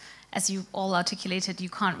because, as you all articulated, you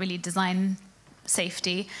can't really design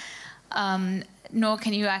safety, nor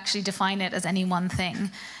can you actually define it as any one thing.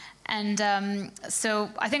 And so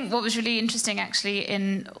I think what was really interesting actually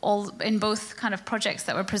in both kind of projects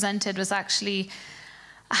that were presented was actually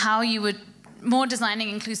how you would more designing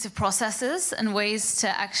inclusive processes and ways to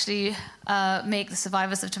actually make the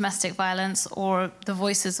survivors of domestic violence or the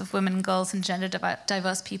voices of women, girls, and gender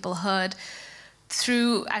diverse people heard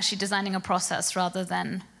through actually designing a process rather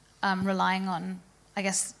than relying on, I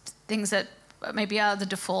guess, things that maybe are the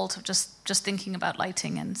default of just thinking about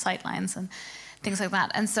lighting and sightlines and things like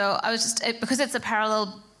that. And so I was just, because it's a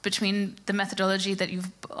parallel between the methodology that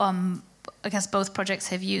you've I guess both projects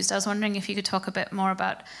have used. I was wondering if you could talk a bit more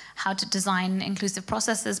about how to design inclusive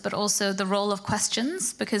processes, but also the role of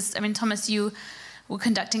questions, because, I mean, Thomas, you were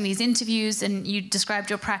conducting these interviews and you described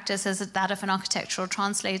your practice as that of an architectural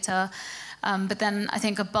translator, but then I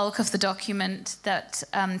think a bulk of the document that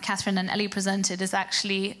Kathryn and Ellie presented is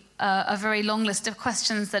actually a very long list of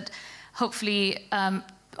questions that hopefully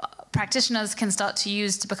practitioners can start to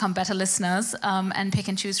use to become better listeners and pick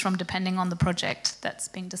and choose from depending on the project that's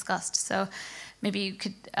being discussed. So maybe you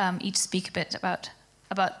could each speak a bit about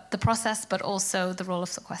the process, but also the role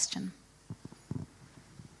of the question.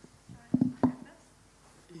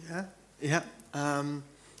 Yeah.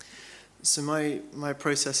 So my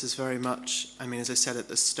process is very much, I mean, as I said at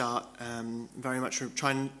the start, very much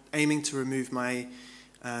aiming to remove my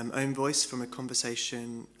own voice from a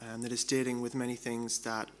conversation that is dealing with many things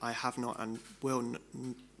that I have not and will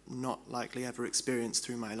not likely ever experience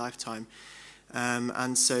through my lifetime.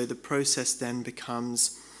 And so the process then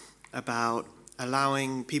becomes about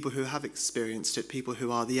allowing people who have experienced it, people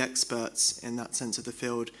who are the experts in that sense of the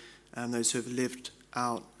field, those who have lived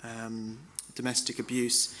out domestic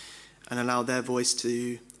abuse, and allow their voice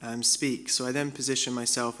to speak. So I then position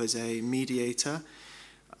myself as a mediator.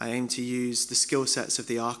 I aim to use the skill sets of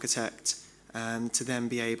the architect to then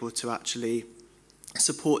be able to actually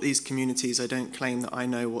support these communities. I don't claim that I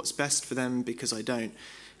know what's best for them, because I don't.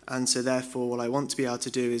 And so therefore what I want to be able to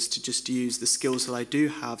do is to just use the skills that I do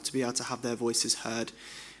have to be able to have their voices heard.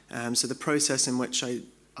 So the process in which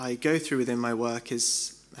I go through within my work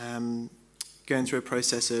is going through a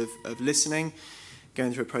process of listening,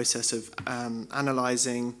 going through a process of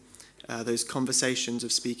analysing those conversations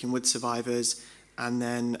of speaking with survivors, and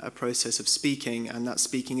then a process of speaking, and that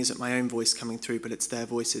speaking isn't my own voice coming through, but it's their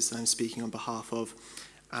voices that I'm speaking on behalf of.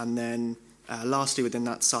 And then lastly within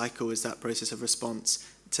that cycle is that process of response,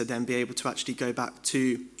 to then be able to actually go back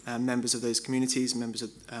to members of those communities, members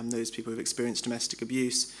of those people who've experienced domestic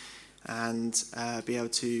abuse, and be able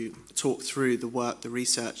to talk through the work, the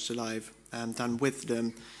research that I've done with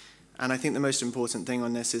them. And I think the most important thing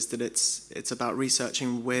on this is that it's about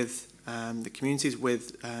researching with the communities,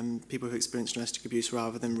 with people who experience domestic abuse,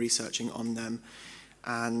 rather than researching on them.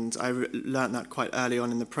 And I learned that quite early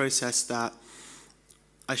on in the process, that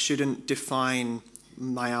I shouldn't define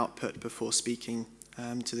my output before speaking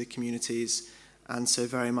to the communities, and so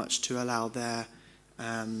very much to allow their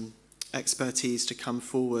expertise to come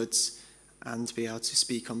forwards and to be able to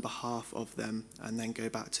speak on behalf of them, and then go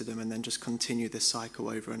back to them, and then just continue this cycle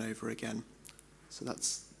over and over again. So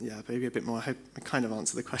that's, yeah, maybe a bit more. I hope I kind of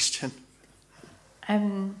answered the question.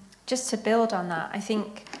 Just to build on that, I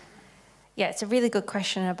think, yeah, it's a really good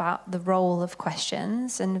question about the role of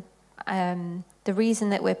questions, and the reason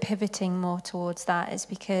that we're pivoting more towards that is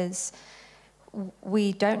because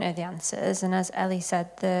we don't know the answers, and as Ellie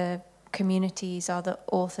said, the communities are the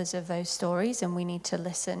authors of those stories, and we need to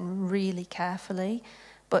listen really carefully.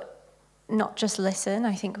 But not just listen.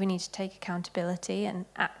 I think we need to take accountability and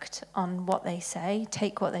act on what they say,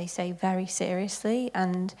 take what they say very seriously,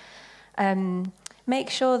 and make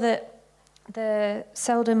sure that the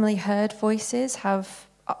seldomly heard voices have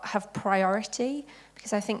priority,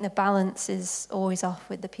 because I think the balance is always off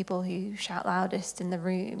with the people who shout loudest in the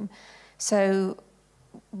room. So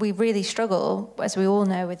we really struggle, as we all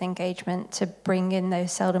know, with engagement to bring in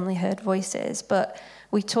those seldomly heard voices. But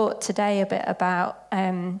we talked today a bit about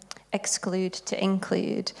exclude to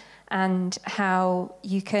include, and how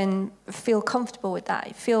you can feel comfortable with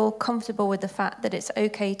that. Feel comfortable with the fact that it's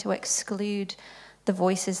okay to exclude the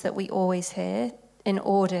voices that we always hear in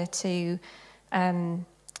order to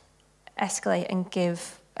escalate and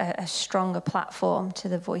give a stronger platform to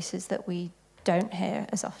the voices that we don't hear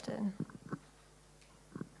as often.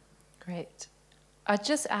 Great. I'd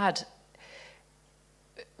just add,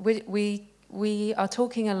 we are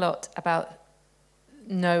talking a lot about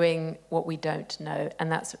knowing what we don't know,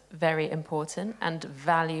 and that's very important, and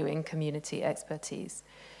valuing community expertise.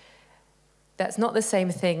 That's not the same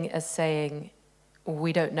thing as saying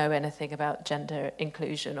we don't know anything about gender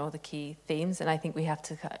inclusion or the key themes, and I think we have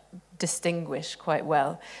to distinguish quite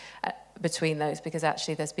well between those, because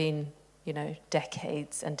actually there's been, you know,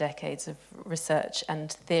 decades and decades of research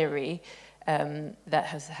and theory that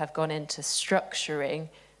have gone into structuring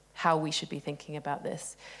how we should be thinking about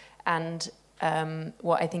this. And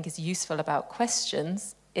what I think is useful about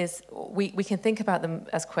questions is we can think about them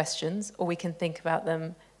as questions, or we can think about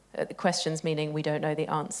them, questions meaning we don't know the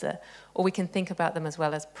answer, or we can think about them as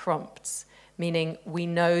well as prompts, meaning we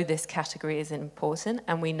know this category is important,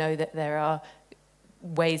 and we know that there are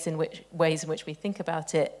ways in which we think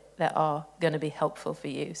about it that are going to be helpful for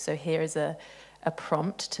you. So here is a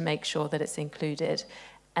prompt to make sure that it's included,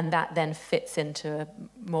 and that then fits into a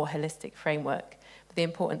more holistic framework. But the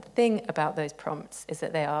important thing about those prompts is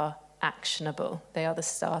that they are actionable. They are the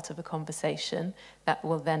start of a conversation that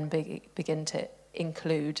will then begin to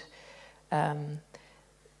include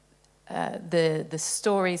the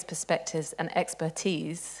stories, perspectives, and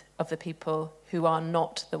expertise of the people who are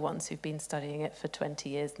not the ones who've been studying it for 20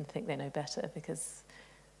 years and think they know better, because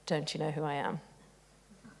don't you know who I am?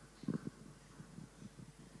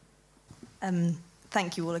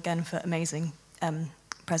 Thank you all again for amazing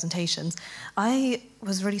presentations. I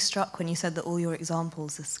was really struck when you said that all your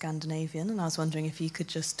examples are Scandinavian, and I was wondering if you could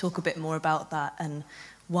just talk a bit more about that and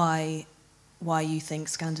why you think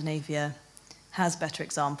Scandinavia has better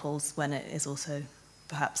examples when it is also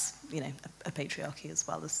perhaps, you know, a patriarchy as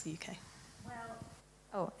well as the UK.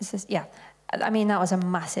 Oh, is this, yeah. I mean, that was a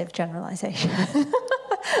massive generalisation.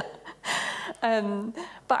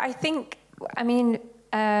 But I think, I mean,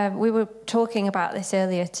 we were talking about this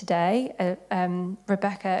earlier today.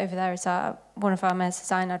 Rebecca over there is one of our men's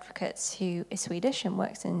design advocates who is Swedish and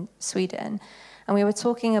works in Sweden. And we were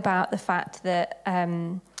talking about the fact that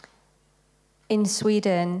in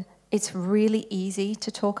Sweden, it's really easy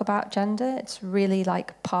to talk about gender. It's really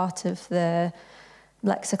like part of the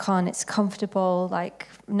lexicon. It's comfortable, like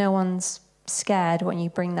no one's scared when you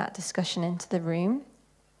bring that discussion into the room.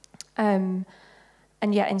 And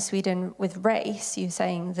yet in Sweden with race, you're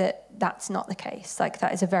saying that that's not the case. Like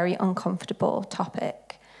that is a very uncomfortable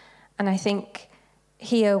topic. And I think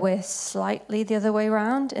here we're slightly the other way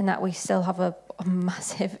around in that we still have a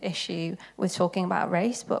massive issue with talking about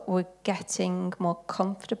race, but we're getting more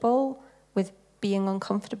comfortable with being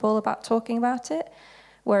uncomfortable about talking about it.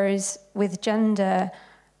 Whereas with gender,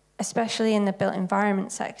 especially in the built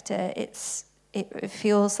environment sector, it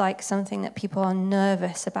feels like something that people are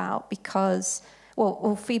nervous about because,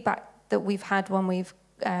 well, feedback that we've had when we've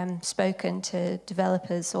spoken to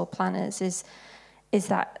developers or planners is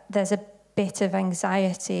that there's a bit of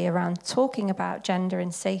anxiety around talking about gender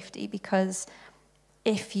and safety, because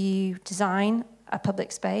if you design a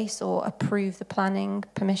public space or approve the planning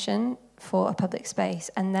permission for a public space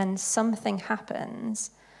and then something happens,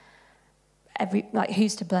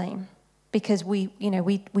 who's to blame? Because we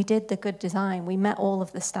did the good design, we met all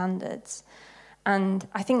of the standards. And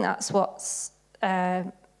I think that's what's,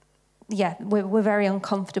 we're very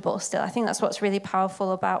uncomfortable still. I think that's what's really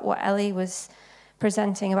powerful about what Ellie was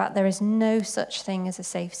presenting about. There is no such thing as a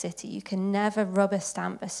safe city. You can never rubber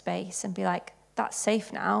stamp a space and be like, that's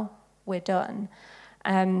safe now, we're done.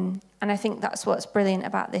 And I think that's what's brilliant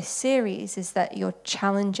about this series, is that you're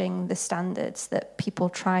challenging the standards that people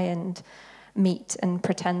try and meet and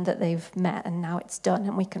pretend that they've met and now it's done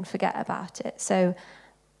and we can forget about it. So,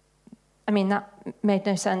 I mean, that made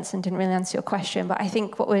no sense and didn't really answer your question, but I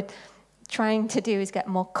think what we're trying to do is get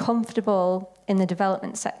more comfortable in the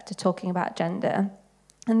development sector talking about gender.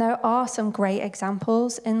 And there are some great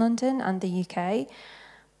examples in London and the UK,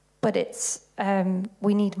 but it's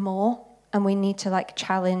we need more, and we need to like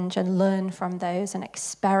challenge and learn from those and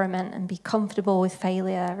experiment and be comfortable with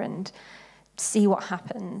failure and see what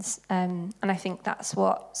happens. And I think that's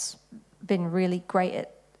what's been really great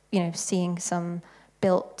at, you know, seeing some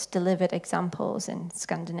built, delivered examples in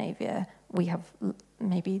Scandinavia. We have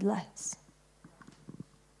maybe less.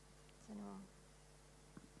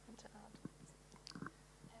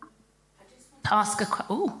 Ask a question.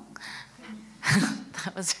 Oh,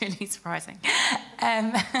 that was really surprising.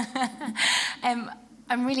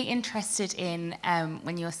 I'm really interested in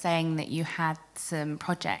when you're saying that you had some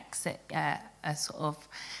projects that are sort of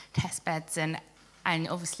test beds, and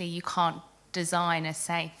obviously you can't design a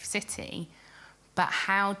safe city, but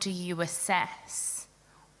how do you assess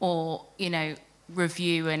or, you know,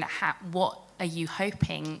 review, and what are you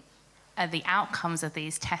hoping are the outcomes of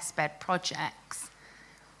these test bed projects?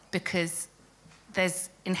 Because there's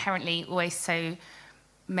inherently always so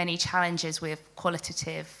many challenges with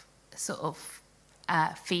qualitative sort of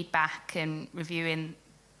feedback and reviewing.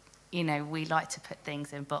 You know, we like to put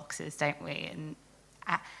things in boxes, don't we? And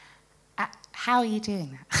how are you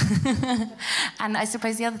doing that? And I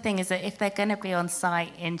suppose the other thing is that if they're going to be on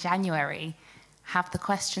site in January, have the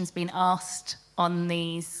questions been asked on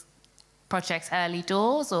these projects early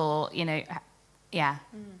doors, or, you know, yeah?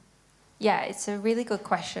 Yeah, it's a really good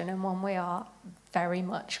question, and one we are very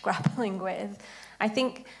much grappling with. I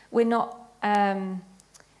think we're not,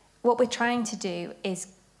 what we're trying to do is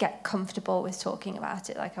get comfortable with talking about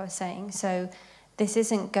it, like I was saying. So this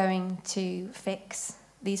isn't going to fix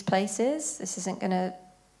these places. This isn't going to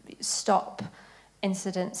stop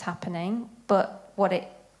incidents happening. But what it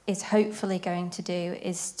is hopefully going to do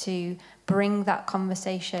is to bring that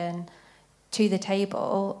conversation to the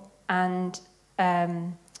table and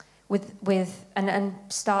and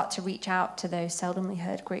start to reach out to those seldomly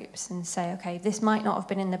heard groups and say, okay, this might not have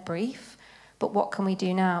been in the brief, but what can we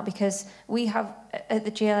do now? Because we have, at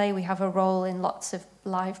the GLA, we have a role in lots of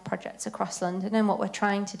live projects across London, and what we're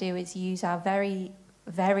trying to do is use our very,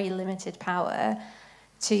 very limited power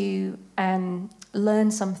to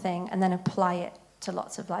learn something and then apply it to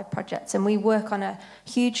lots of live projects. And we work on a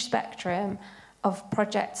huge spectrum of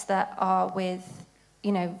projects that are with,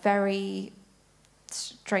 you know, very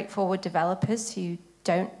straightforward developers who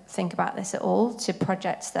don't think about this at all, to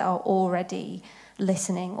projects that are already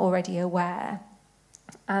listening, already aware.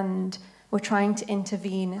 And we're trying to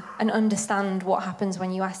intervene and understand what happens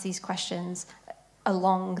when you ask these questions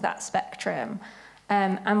along that spectrum.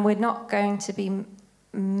 And we're not going to be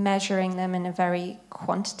measuring them in a very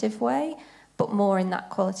quantitative way, but more in that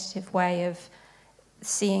qualitative way of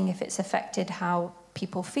seeing if it's affected how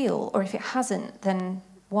people feel, or if it hasn't, then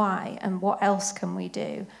why, and what else can we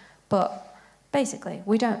do? But basically,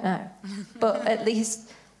 we don't know. But at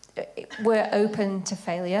least we're open to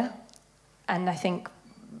failure, and I think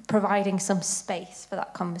providing some space for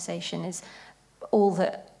that conversation is all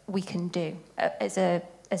that we can do as the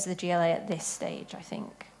GLA at this stage, I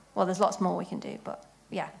think. Well, there's lots more we can do, but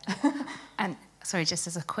yeah. And sorry, just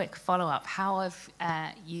as a quick follow-up, how have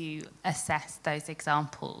you assessed those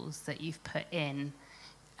examples that you've put in,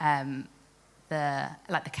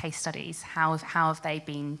 the case studies? How have they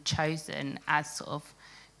been chosen as sort of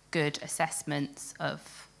good assessments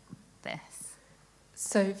of this?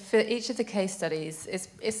 So for each of the case studies,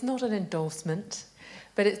 it's not an endorsement,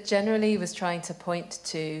 but it generally was trying to point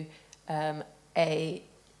to a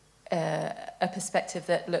perspective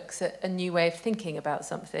that looks at a new way of thinking about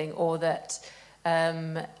something, or that,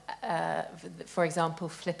 for example,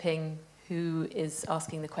 flipping who is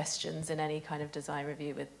asking the questions in any kind of design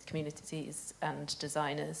review with communities and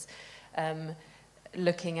designers,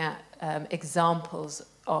 looking at examples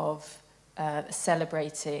of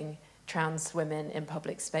celebrating trans women in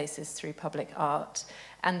public spaces through public art,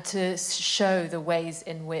 and to show the ways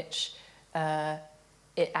in which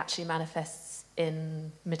it actually manifests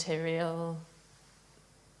in materiality,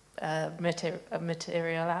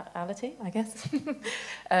 I guess.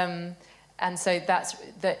 And so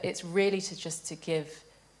it's really to give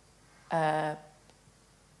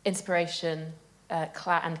inspiration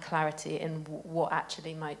and clarity in what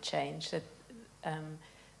actually might change. So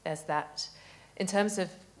there's that. In terms of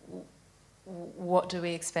what do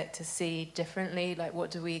we expect to see differently, like what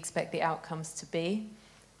do we expect the outcomes to be,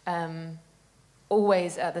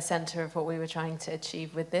 always at the center of what we were trying to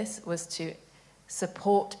achieve with this was to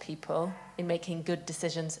support people in making good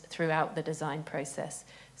decisions throughout the design process.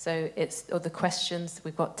 So the questions,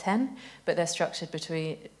 we've got 10, but they're structured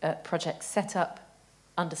between project setup,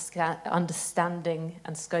 understanding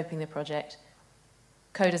and scoping the project,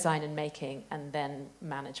 co-design and making, and then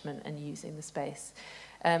management and using the space.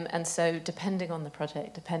 And so depending on the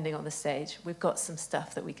project, depending on the stage, we've got some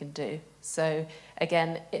stuff that we can do. So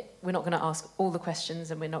again, we're not going to ask all the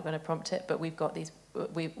questions and we're not going to prompt it, but we've got these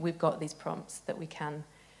prompts that we can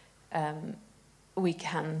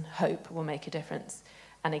hope will make a difference.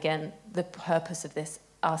 And again, the purpose of this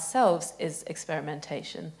ourselves is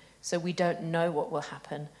experimentation. So we don't know what will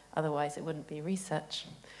happen, otherwise it wouldn't be research.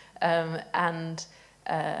 So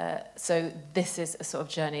this is a sort of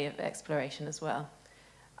journey of exploration as well.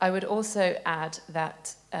 I would also add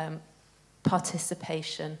that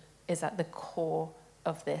participation is at the core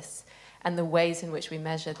of this, and the ways in which we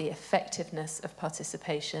measure the effectiveness of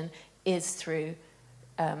participation is through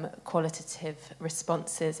qualitative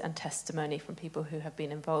responses and testimony from people who have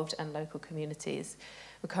been involved and local communities.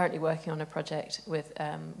 We're currently working on a project with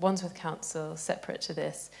Wandsworth Council, separate to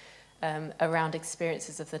this, around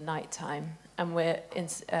experiences of the nighttime, and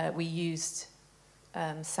we used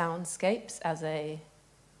soundscapes as a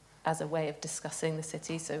way of discussing the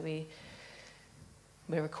city. So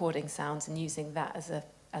we're recording sounds and using that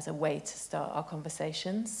as a way to start our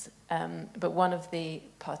conversations. But one of the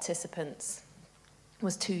participants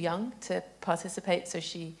was too young to participate, so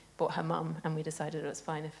she brought her mum, and we decided it was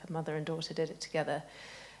fine if her mother and daughter did it together.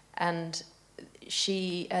 And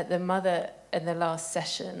the mother in the last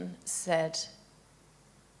session said,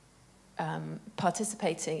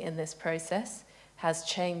 participating in this process has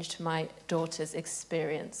changed my daughter's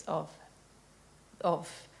experience of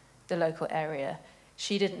the local area.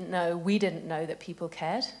 We didn't know that people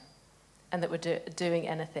cared and that were doing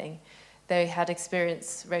anything. They had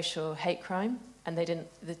experienced racial hate crime, and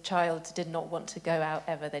the child did not want to go out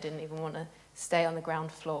ever. They didn't even want to stay on the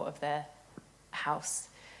ground floor of their house.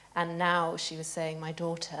 And now she was saying, my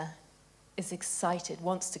daughter is excited,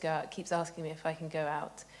 wants to go out, keeps asking me if I can go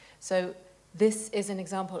out. So this is an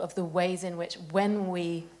example of the ways in which, when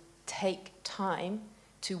we take time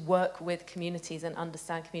to work with communities and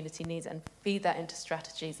understand community needs and feed that into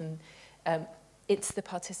strategies, and it's the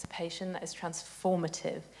participation that is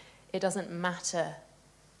transformative. It doesn't matter,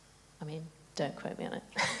 I mean, don't quote me on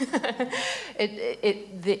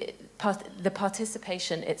it. The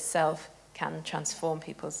participation itself can transform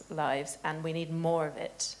people's lives, and we need more of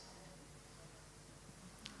it.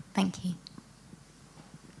 Thank you.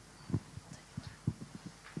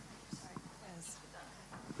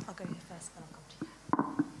 I'll go here first, then I'll come to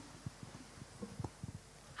you.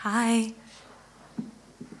 Hi.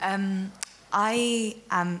 I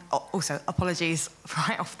am, also apologies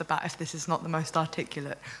right off the bat if this is not the most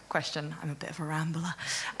articulate question. I'm a bit of a rambler.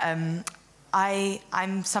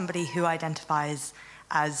 I'm somebody who identifies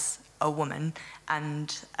as a woman,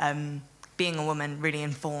 and being a woman really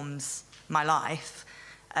informs my life.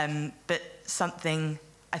 But something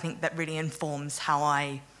I think that really informs how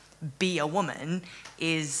I be a woman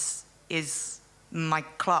is my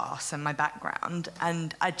class and my background.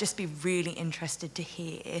 And I'd just be really interested to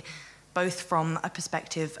hear, both from a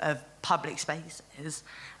perspective of public spaces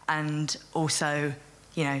and also,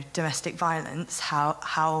 you know, domestic violence,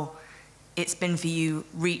 how it's been for you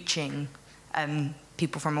reaching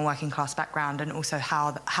people from a working class background, and also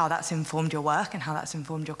how that's informed your work and how that's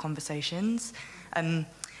informed your conversations.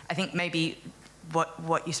 I think maybe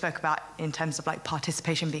what you spoke about in terms of like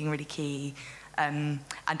participation being really key, and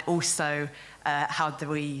also how do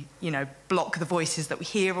we, you know, block the voices that we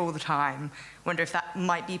hear all the time. I wonder if that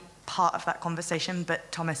might be part of that conversation.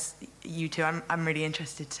 But Thomas, you too, I'm really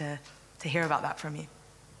interested to hear about that from you.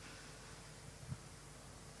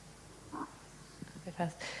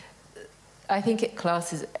 I think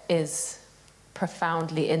class is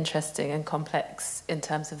profoundly interesting and complex in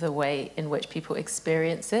terms of the way in which people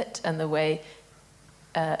experience it, and the way,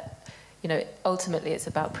 you know, ultimately it's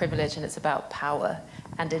about privilege and it's about power,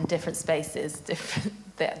 and in different spaces,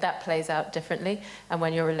 that plays out differently. And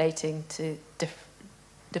when you're relating to,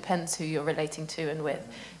 depends who you're relating to and with.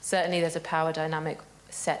 Certainly there's a power dynamic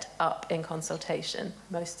set up in consultation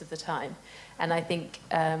most of the time. And I think,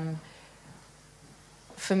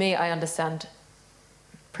 for me, I understand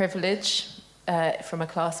privilege from a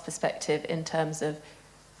class perspective in terms of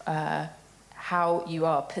how you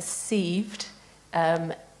are perceived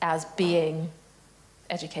as being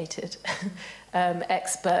educated,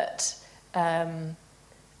 expert,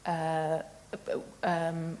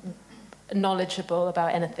 knowledgeable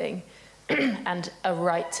about anything, and a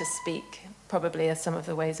right to speak, probably as some of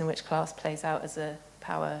the ways in which class plays out as a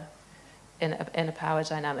power, in a power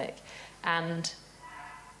dynamic. And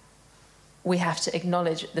we have to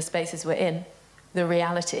acknowledge the spaces we're in, the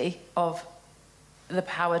reality of the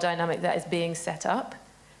power dynamic that is being set up,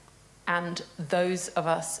 and those of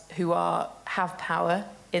us who have power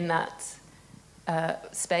in that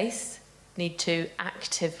space need to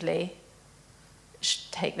actively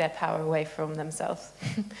take their power away from themselves.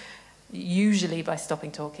 Usually by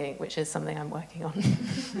stopping talking, which is something I'm working on.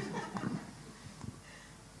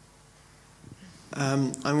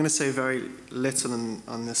 I'm going to say very little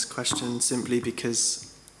on this question, simply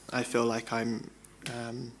because I feel like I'm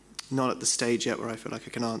not at the stage yet where I feel like I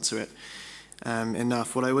can answer it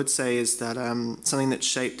enough. What I would say is that something that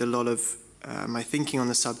shaped a lot of my thinking on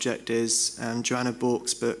the subject is Joanna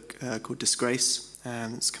Bork's book called Disgrace.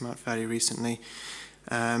 It's come out fairly recently.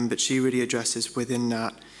 But she really addresses within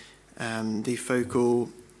that the focal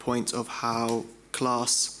point of how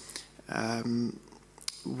class from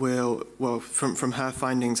her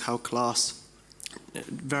findings, how class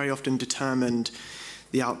very often determined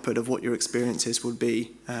the output of what your experiences would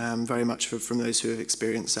be, very much from those who have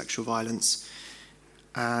experienced sexual violence.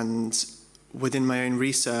 And within my own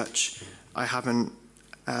research, I haven't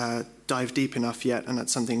dived deep enough yet, and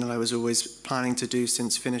that's something that I was always planning to do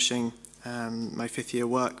since finishing my fifth year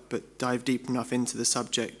work, but dive deep enough into the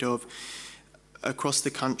subject of across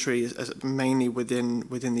the country, mainly within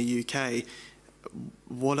the UK,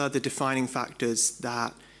 what are the defining factors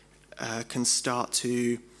that can start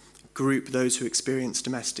to group those who experience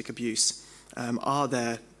domestic abuse? Are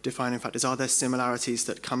there defining factors? Are there similarities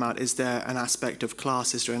that come out? Is there an aspect of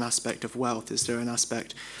class? Is there an aspect of wealth? Is there an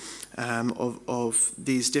aspect of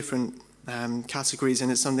these different categories?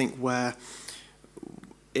 And it's something where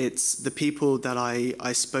it's the people that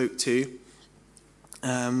I spoke to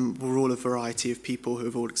were all a variety of people who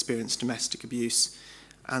have all experienced domestic abuse.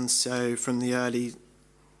 And so from the early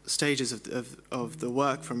stages of the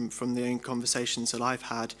work, from the own conversations that I've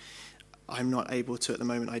had, I'm not able to at the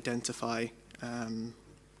moment identify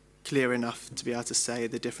clear enough to be able to say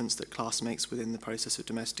the difference that class makes within the process of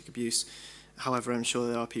domestic abuse. However, I'm sure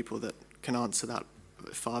there are people that can answer that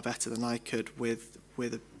far better than I could with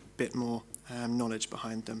a bit more knowledge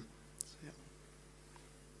behind them. So, yeah.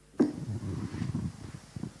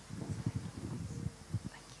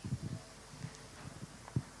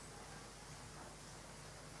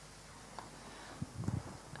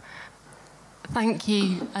 Thank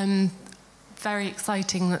you. Very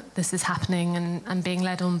exciting that this is happening and being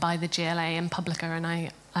led on by the GLA and Publica, and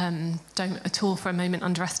I don't at all for a moment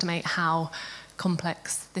underestimate how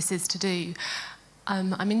complex this is to do.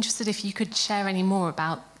 I'm interested if you could share any more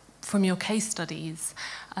about, from your case studies,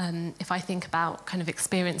 if I think about kind of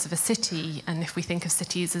experience of a city, and if we think of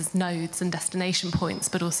cities as nodes and destination points,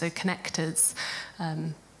 but also connectors.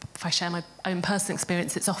 If I share my own personal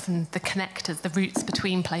experience, it's often the connectors, the routes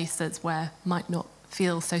between places where might not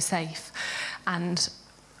feel so safe. And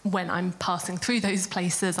when I'm passing through those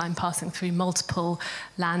places, I'm passing through multiple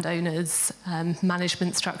landowners,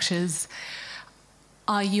 management structures.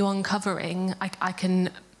 Are you uncovering, I can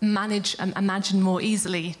imagine more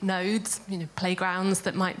easily nodes, playgrounds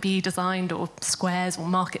that might be designed, or squares or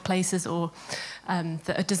marketplaces, or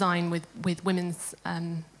that are designed with women's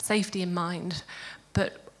safety in mind.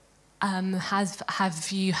 But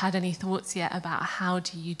have you had any thoughts yet about how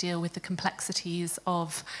do you deal with the complexities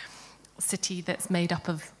of a city that's made up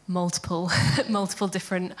of multiple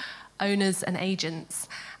different owners and agents,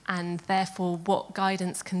 and therefore what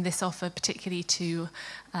guidance can this offer particularly to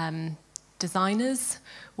designers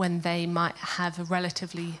when they might have a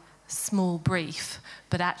relatively small brief,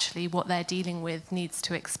 but actually what they're dealing with needs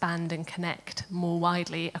to expand and connect more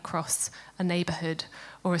widely across a neighbourhood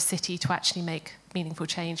or a city to actually make meaningful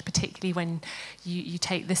change, particularly when you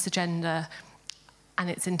take this agenda and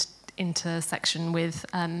its intersection with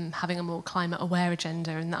having a more climate-aware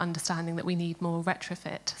agenda and the understanding that we need more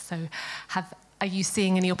retrofit. So are you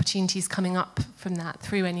seeing any opportunities coming up from that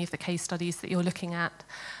through any of the case studies that you're looking at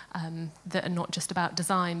that are not just about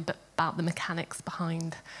design, but about the mechanics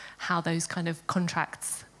behind how those kind of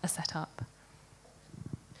contracts are set up?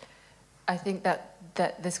 I think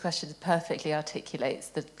that this question perfectly articulates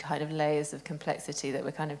the kind of layers of complexity that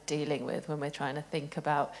we're kind of dealing with when we're trying to think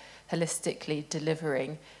about holistically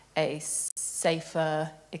delivering a safer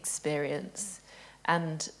experience.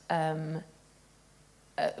 And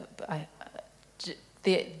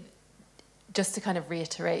just to kind of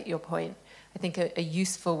reiterate your point, I think a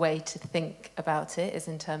useful way to think about it is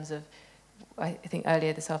in terms of, I think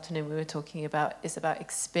earlier this afternoon we were talking about, it's about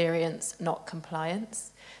experience, not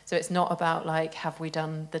compliance. So it's not about like, have we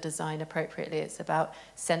done the design appropriately? It's about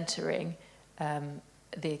centering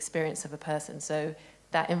the experience of a person. So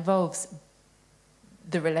that involves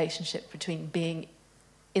the relationship between being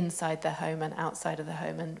inside the home and outside of the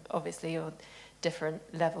home, and obviously your different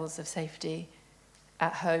levels of safety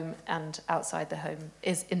at home and outside the home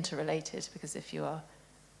is interrelated, because if you are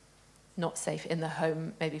not safe in the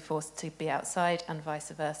home, may be forced to be outside and vice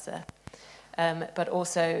versa. but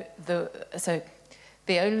also the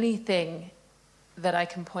only thing that I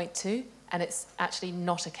can point to, and it's actually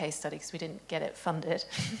not a case study because we didn't get it funded,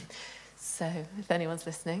 so if anyone's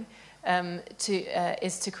listening,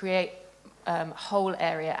 is to create whole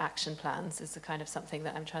area action plans is the kind of something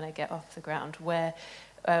that I'm trying to get off the ground, where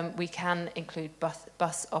we can include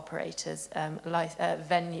bus operators,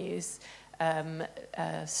 venues,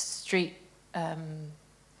 street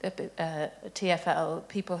TFL,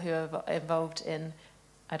 people who are involved in,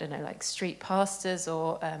 I don't know, like street pastors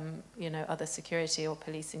or other security or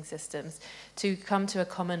policing systems, to come to a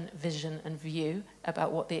common vision and view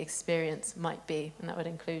about what the experience might be, and that would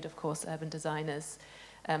include, of course, urban designers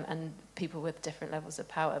and people with different levels of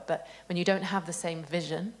power. But when you don't have the same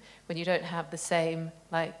vision, when you don't have the same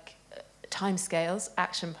timescales,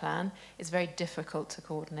 action plan, it's very difficult to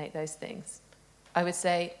coordinate those things. I would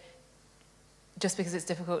say, just because it's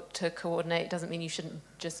difficult to coordinate doesn't mean you shouldn't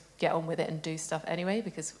just get on with it and do stuff anyway,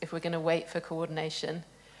 because if we're going to wait for coordination,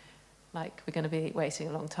 we're going to be waiting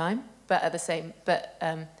a long time. But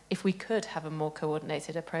if we could have a more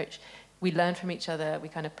coordinated approach, we learn from each other, we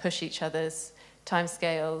kind of push each other's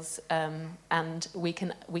timescales, and we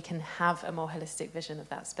can have a more holistic vision of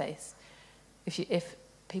that space. If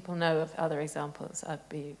people know of other examples, I'd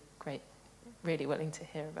be really willing to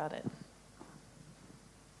hear about it.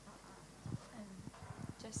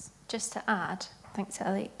 Just to add, thanks,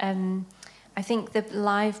 Ellie. I think the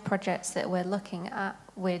live projects that we're looking at,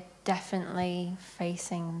 we're definitely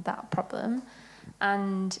facing that problem,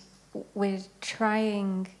 and we're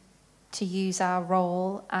trying to use our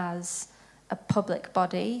role as a public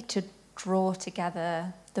body to draw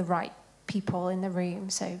together the right people in the room,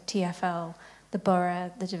 so TFL, the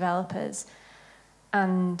borough, the developers.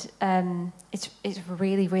 And it's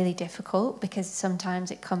really, really difficult, because sometimes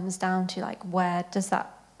it comes down to where does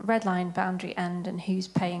that red line boundary end and who's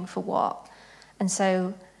paying for what. And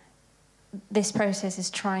so this process is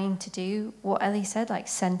trying to do what Ellie said,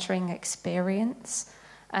 centering experience.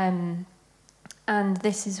 And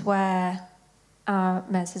this is where our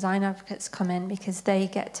Mayor's Design Advocates come in, because they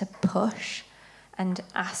get to push and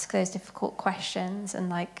ask those difficult questions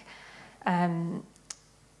and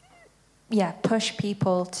push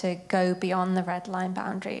people to go beyond the red line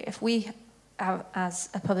boundary. If we as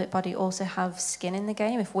a public body also have skin in the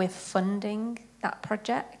game, if we're funding that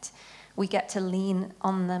project, we get to lean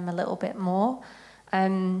on them a little bit more.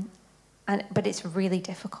 But it's really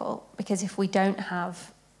difficult, because if we don't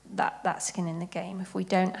have that skin in the game, if we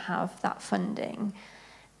don't have that funding,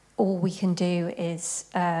 all we can do is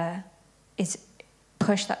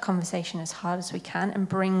push that conversation as hard as we can and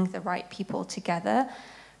bring the right people together.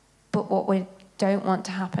 But what we don't want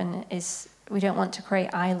to happen is we don't want to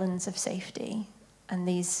create islands of safety and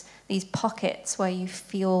these pockets where you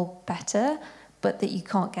feel better, but that you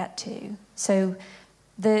can't get to. So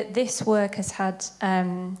this work has had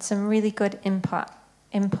some really good input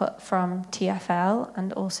from TFL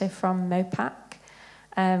and also from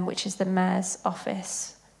MOPAC, which is the Mayor's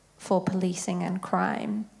Office for Policing and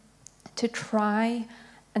Crime, to try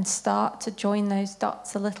and start to join those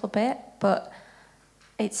dots a little bit, but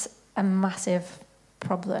it's a massive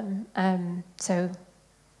problem. We're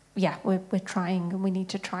trying, and we need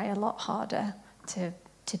to try a lot harder to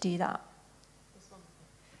do that.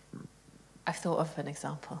 I've thought of an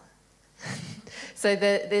example. So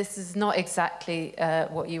this is not exactly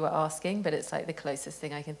what you were asking, but it's the closest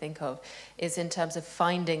thing I can think of, is in terms of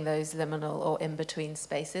finding those liminal or in-between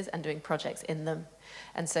spaces and doing projects in them.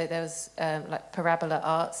 And so those Parabola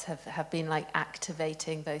Arts have been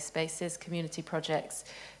activating those spaces, community projects,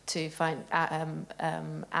 to find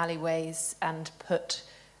alleyways and put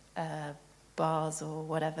bars or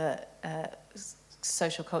whatever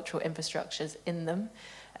social cultural infrastructures in them.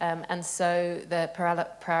 And so the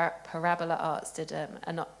Parabola Arts did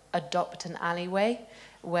adopt an alleyway,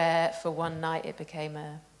 where for one night it became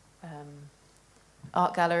a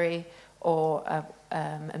art gallery or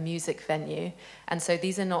a music venue. And so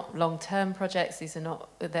these are not long-term projects, these are not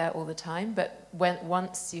there all the time, but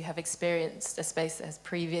once you have experienced a space that has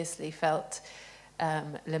previously felt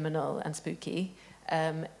liminal and spooky,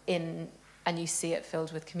 and you see it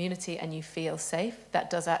filled with community and you feel safe, that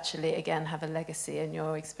does actually, again, have a legacy in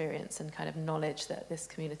your experience and kind of knowledge that this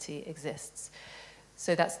community exists.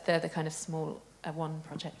 So they're the kind of small one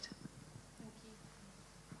project.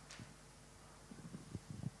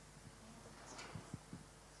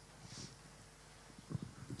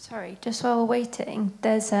 Sorry, just while we're waiting,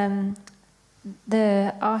 there's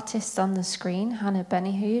the artist on the screen, Hannah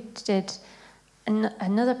Bennyhood, did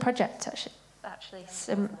another project, actually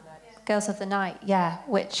some Girls of the Night,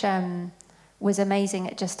 which was amazing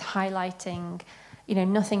at just highlighting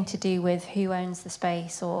nothing to do with who owns the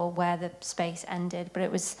space or where the space ended, but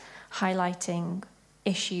it was highlighting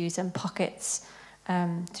issues and pockets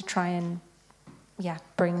to try and,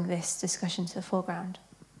 bring this discussion to the foreground.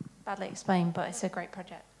 Badly explained, but it's a great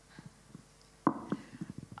project.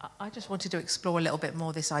 I just wanted to explore a little bit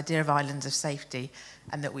more this idea of islands of safety,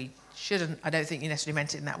 and that we shouldn't, I don't think you necessarily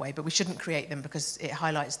meant it in that way, but we shouldn't create them because it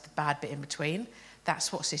highlights the bad bit in between.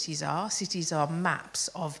 That's what cities are. Cities are maps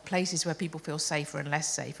of places where people feel safer and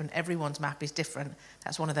less safe, and everyone's map is different.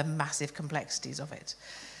 That's one of the massive complexities of it.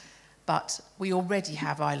 But we already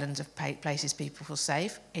have islands of places people feel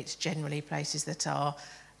safe. It's generally places that are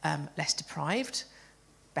less deprived,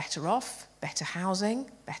 better off, better housing.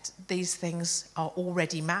 These things are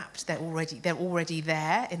already mapped. They're already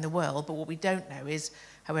there in the world. But what we don't know is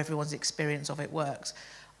how everyone's experience of it works.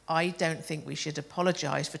 I don't think we should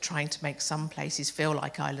apologise for trying to make some places feel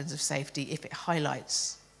like islands of safety if it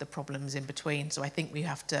highlights the problems in between. So I think we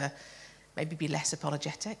have to maybe be less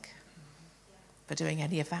apologetic for doing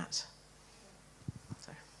any of that.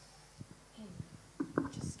 So.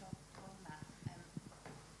 Just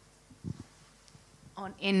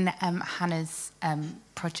on in Hannah's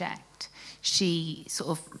project, she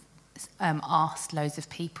sort of asked loads of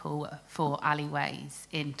people for alleyways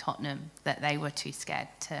in Tottenham that they were too scared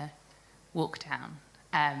to walk down.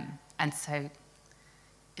 And so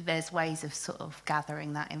there's ways of sort of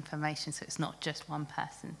gathering that information so it's not just one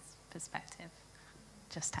person's perspective.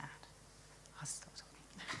 Just add. I'll stop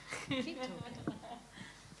talking.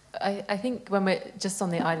 I think when we're just on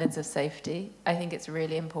the islands of safety, I think it's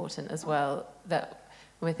really important as well that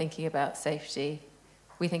when we're thinking about safety,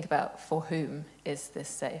 we think about for whom is this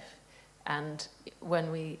safe. And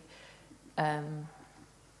when we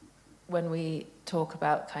talk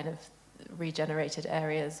about kind of regenerated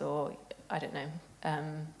areas, or I don't know,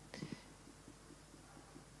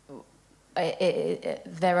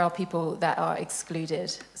 there are people that are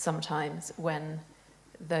excluded sometimes when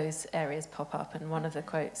those areas pop up. And one of the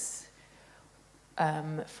quotes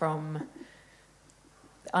from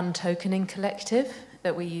Untokening Collective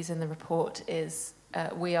that we use in the report is,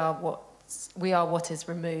 we are what is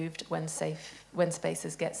removed when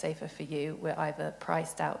spaces get safer for you. We're either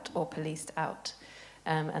priced out or policed out.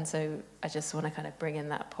 And so I just want to kind of bring in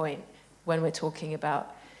that point when we're talking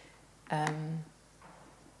about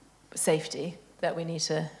safety, that we need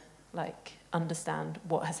to understand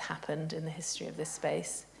what has happened in the history of this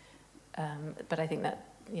space. But I think that,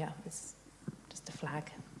 it's just a flag.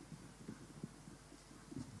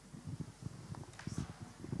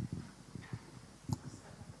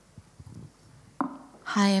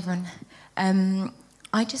 Hi, everyone.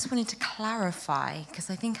 I just wanted to clarify, because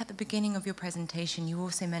I think at the beginning of your presentation, you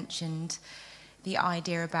also mentioned the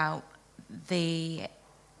idea about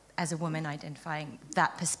as a woman, identifying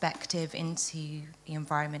that perspective into the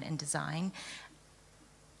environment and design.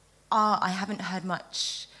 I haven't heard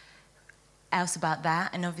much else about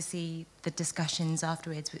that, and obviously the discussions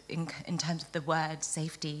afterwards in terms of the word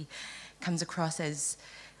safety comes across as,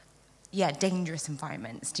 dangerous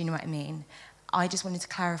environments. Do you know what I mean? I just wanted to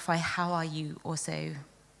clarify, how are you also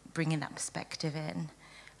bringing that perspective in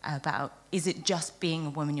about, is it just being a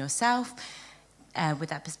woman yourself with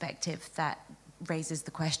that perspective that raises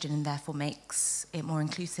the question and therefore makes it more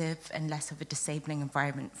inclusive and less of a disabling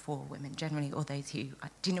environment for women generally, or those who,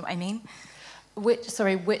 do you know what I mean?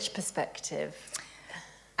 Which perspective?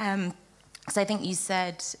 So I think you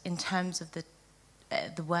said in terms of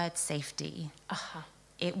the word safety,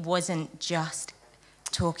 it wasn't just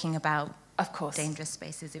talking about dangerous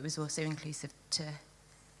spaces, it was also inclusive to,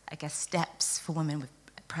 I guess, steps for women with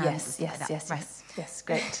prams. Yes,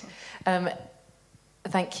 great.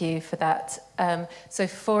 Thank you for that. So,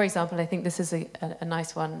 for example, I think this is a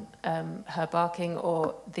nice one, her barking,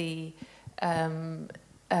 or the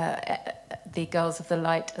Girls of the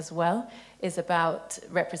Light as well, is about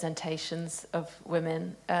representations of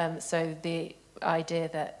women. So the idea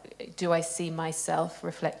that, do I see myself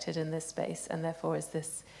reflected in this space, and therefore is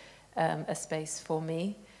this a space for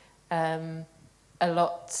me? A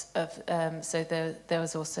lot of, so there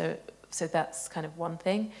was also, so that's kind of one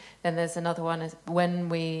thing. Then there's another one, is when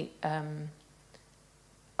we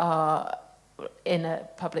are in a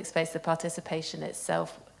public space, the participation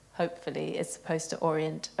itself, hopefully, is supposed to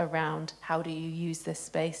orient around how do you use this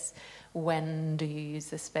space, when do you use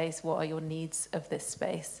this space, what are your needs of this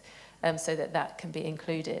space, so that can be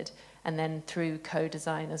included. And then through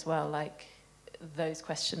co-design as well, those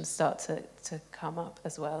questions start to come up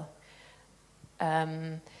as well.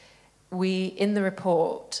 In the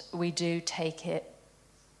report, we do take it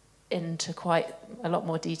into quite a lot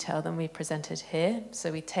more detail than we presented here.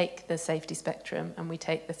 So we take the safety spectrum and we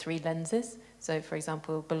take the 3 lenses. So for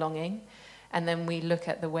example, belonging, and then we look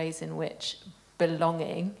at the ways in which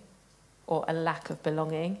belonging or a lack of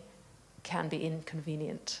belonging can be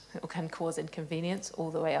inconvenient or can cause inconvenience,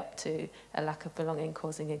 all the way up to a lack of belonging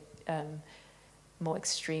causing more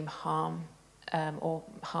extreme harm, or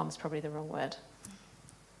harm is probably the wrong word.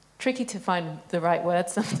 Tricky to find the right word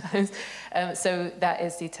sometimes. So that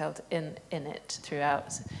is detailed in it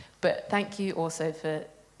throughout. But thank you also for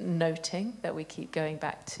noting that we keep going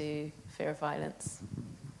back to fear of violence.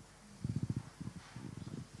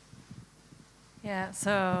 Yeah,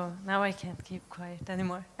 so now I can't keep quiet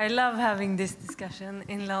anymore. I love having this discussion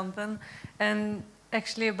in London. And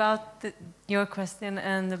actually about your question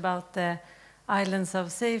and about the islands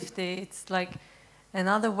of safety, it's like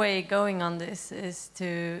another way going on this is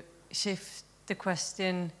to shift the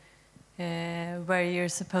question where you're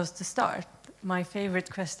supposed to start. My favorite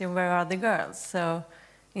question, where are the girls? So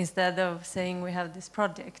instead of saying we have this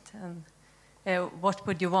project and what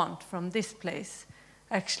would you want from this place,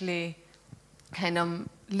 actually kind of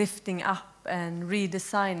lifting up and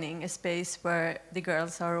redesigning a space where the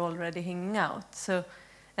girls are already hanging out. So,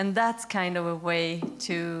 and that's kind of a way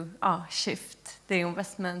to shift the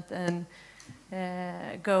investment and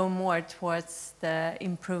go more towards the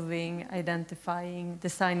improving, identifying,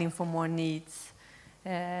 designing for more needs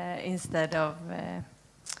instead of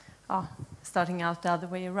starting out the other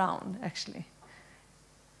way around, actually.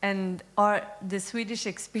 And the Swedish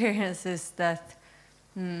experience is that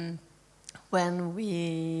when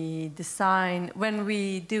we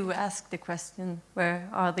do ask the question, where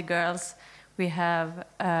are the girls, we have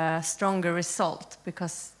a stronger result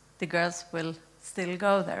because the girls will still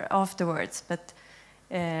go there afterwards. But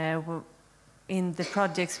in the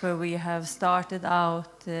projects where we have started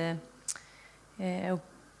out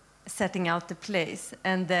setting out the place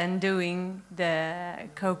and then doing the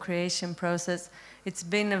co-creation process, it's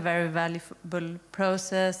been a very valuable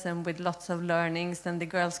process and with lots of learnings, and the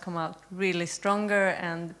girls come out really stronger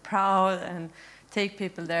and proud and take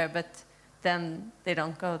people there, but then they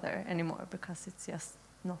don't go there anymore because it's just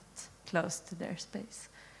not close to their space.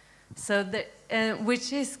 So,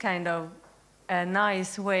 which is kind of a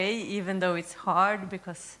nice way, even though it's hard,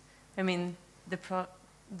 because, I mean,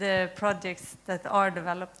 the projects that are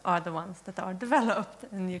developed are the ones that are developed,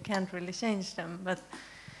 and you can't really change them, but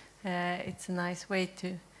it's a nice way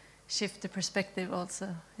to shift the perspective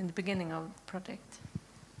also in the beginning of the project.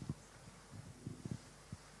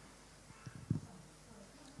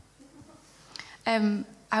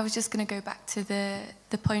 I was just going to go back to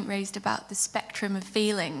the point raised about the spectrum of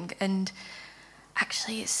feeling, and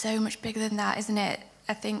actually it's so much bigger than that, isn't it?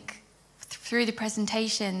 I think through the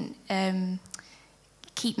presentation,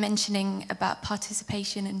 keep mentioning about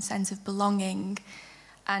participation and sense of belonging,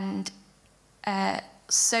 and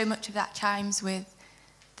so much of that chimes with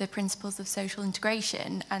the principles of social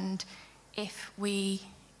integration. And if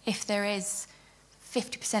there is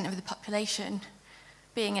 50% of the population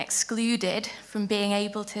being excluded from being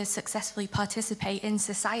able to successfully participate in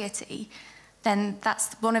society, then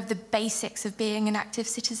that's one of the basics of being an active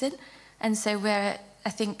citizen. And so I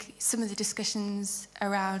think some of the discussions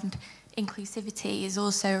around inclusivity is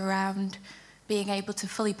also around being able to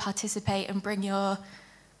fully participate and bring your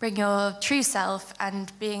true self,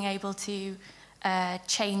 and being able to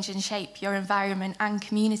change and shape your environment and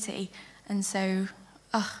community. And so,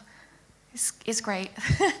 it's great.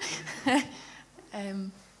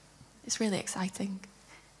 It's really exciting.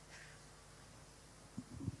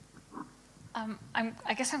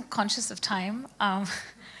 I guess I'm conscious of time,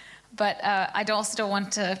 but I also don't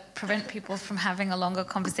want to prevent people from having a longer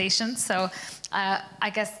conversation. So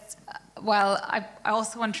I guess, while I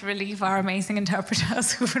also want to relieve our amazing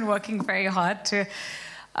interpreters who've been working very hard to,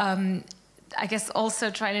 I guess,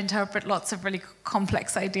 also try and interpret lots of really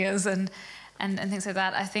complex ideas and things like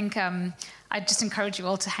that. I think I just encourage you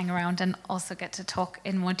all to hang around and also get to talk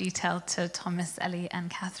in more detail to Thomas, Ellie,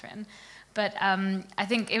 and Kathryn. But I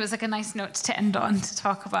think it was like a nice note to end on, to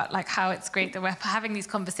talk about like how it's great that we're having these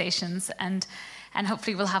conversations, and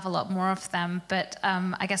hopefully we'll have a lot more of them. But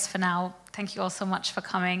I guess for now, thank you all so much for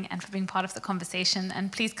coming and for being part of the conversation.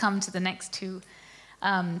 And please come to the next 2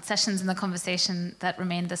 sessions in the conversation that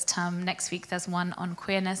remain this term. Next week there's one on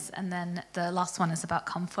queerness, and then the last one is about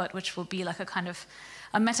comfort, which will be like a kind of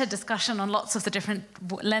a meta discussion on lots of the different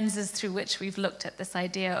lenses through which we've looked at this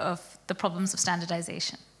idea of the problems of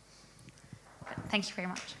standardization. Thank you very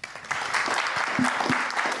much.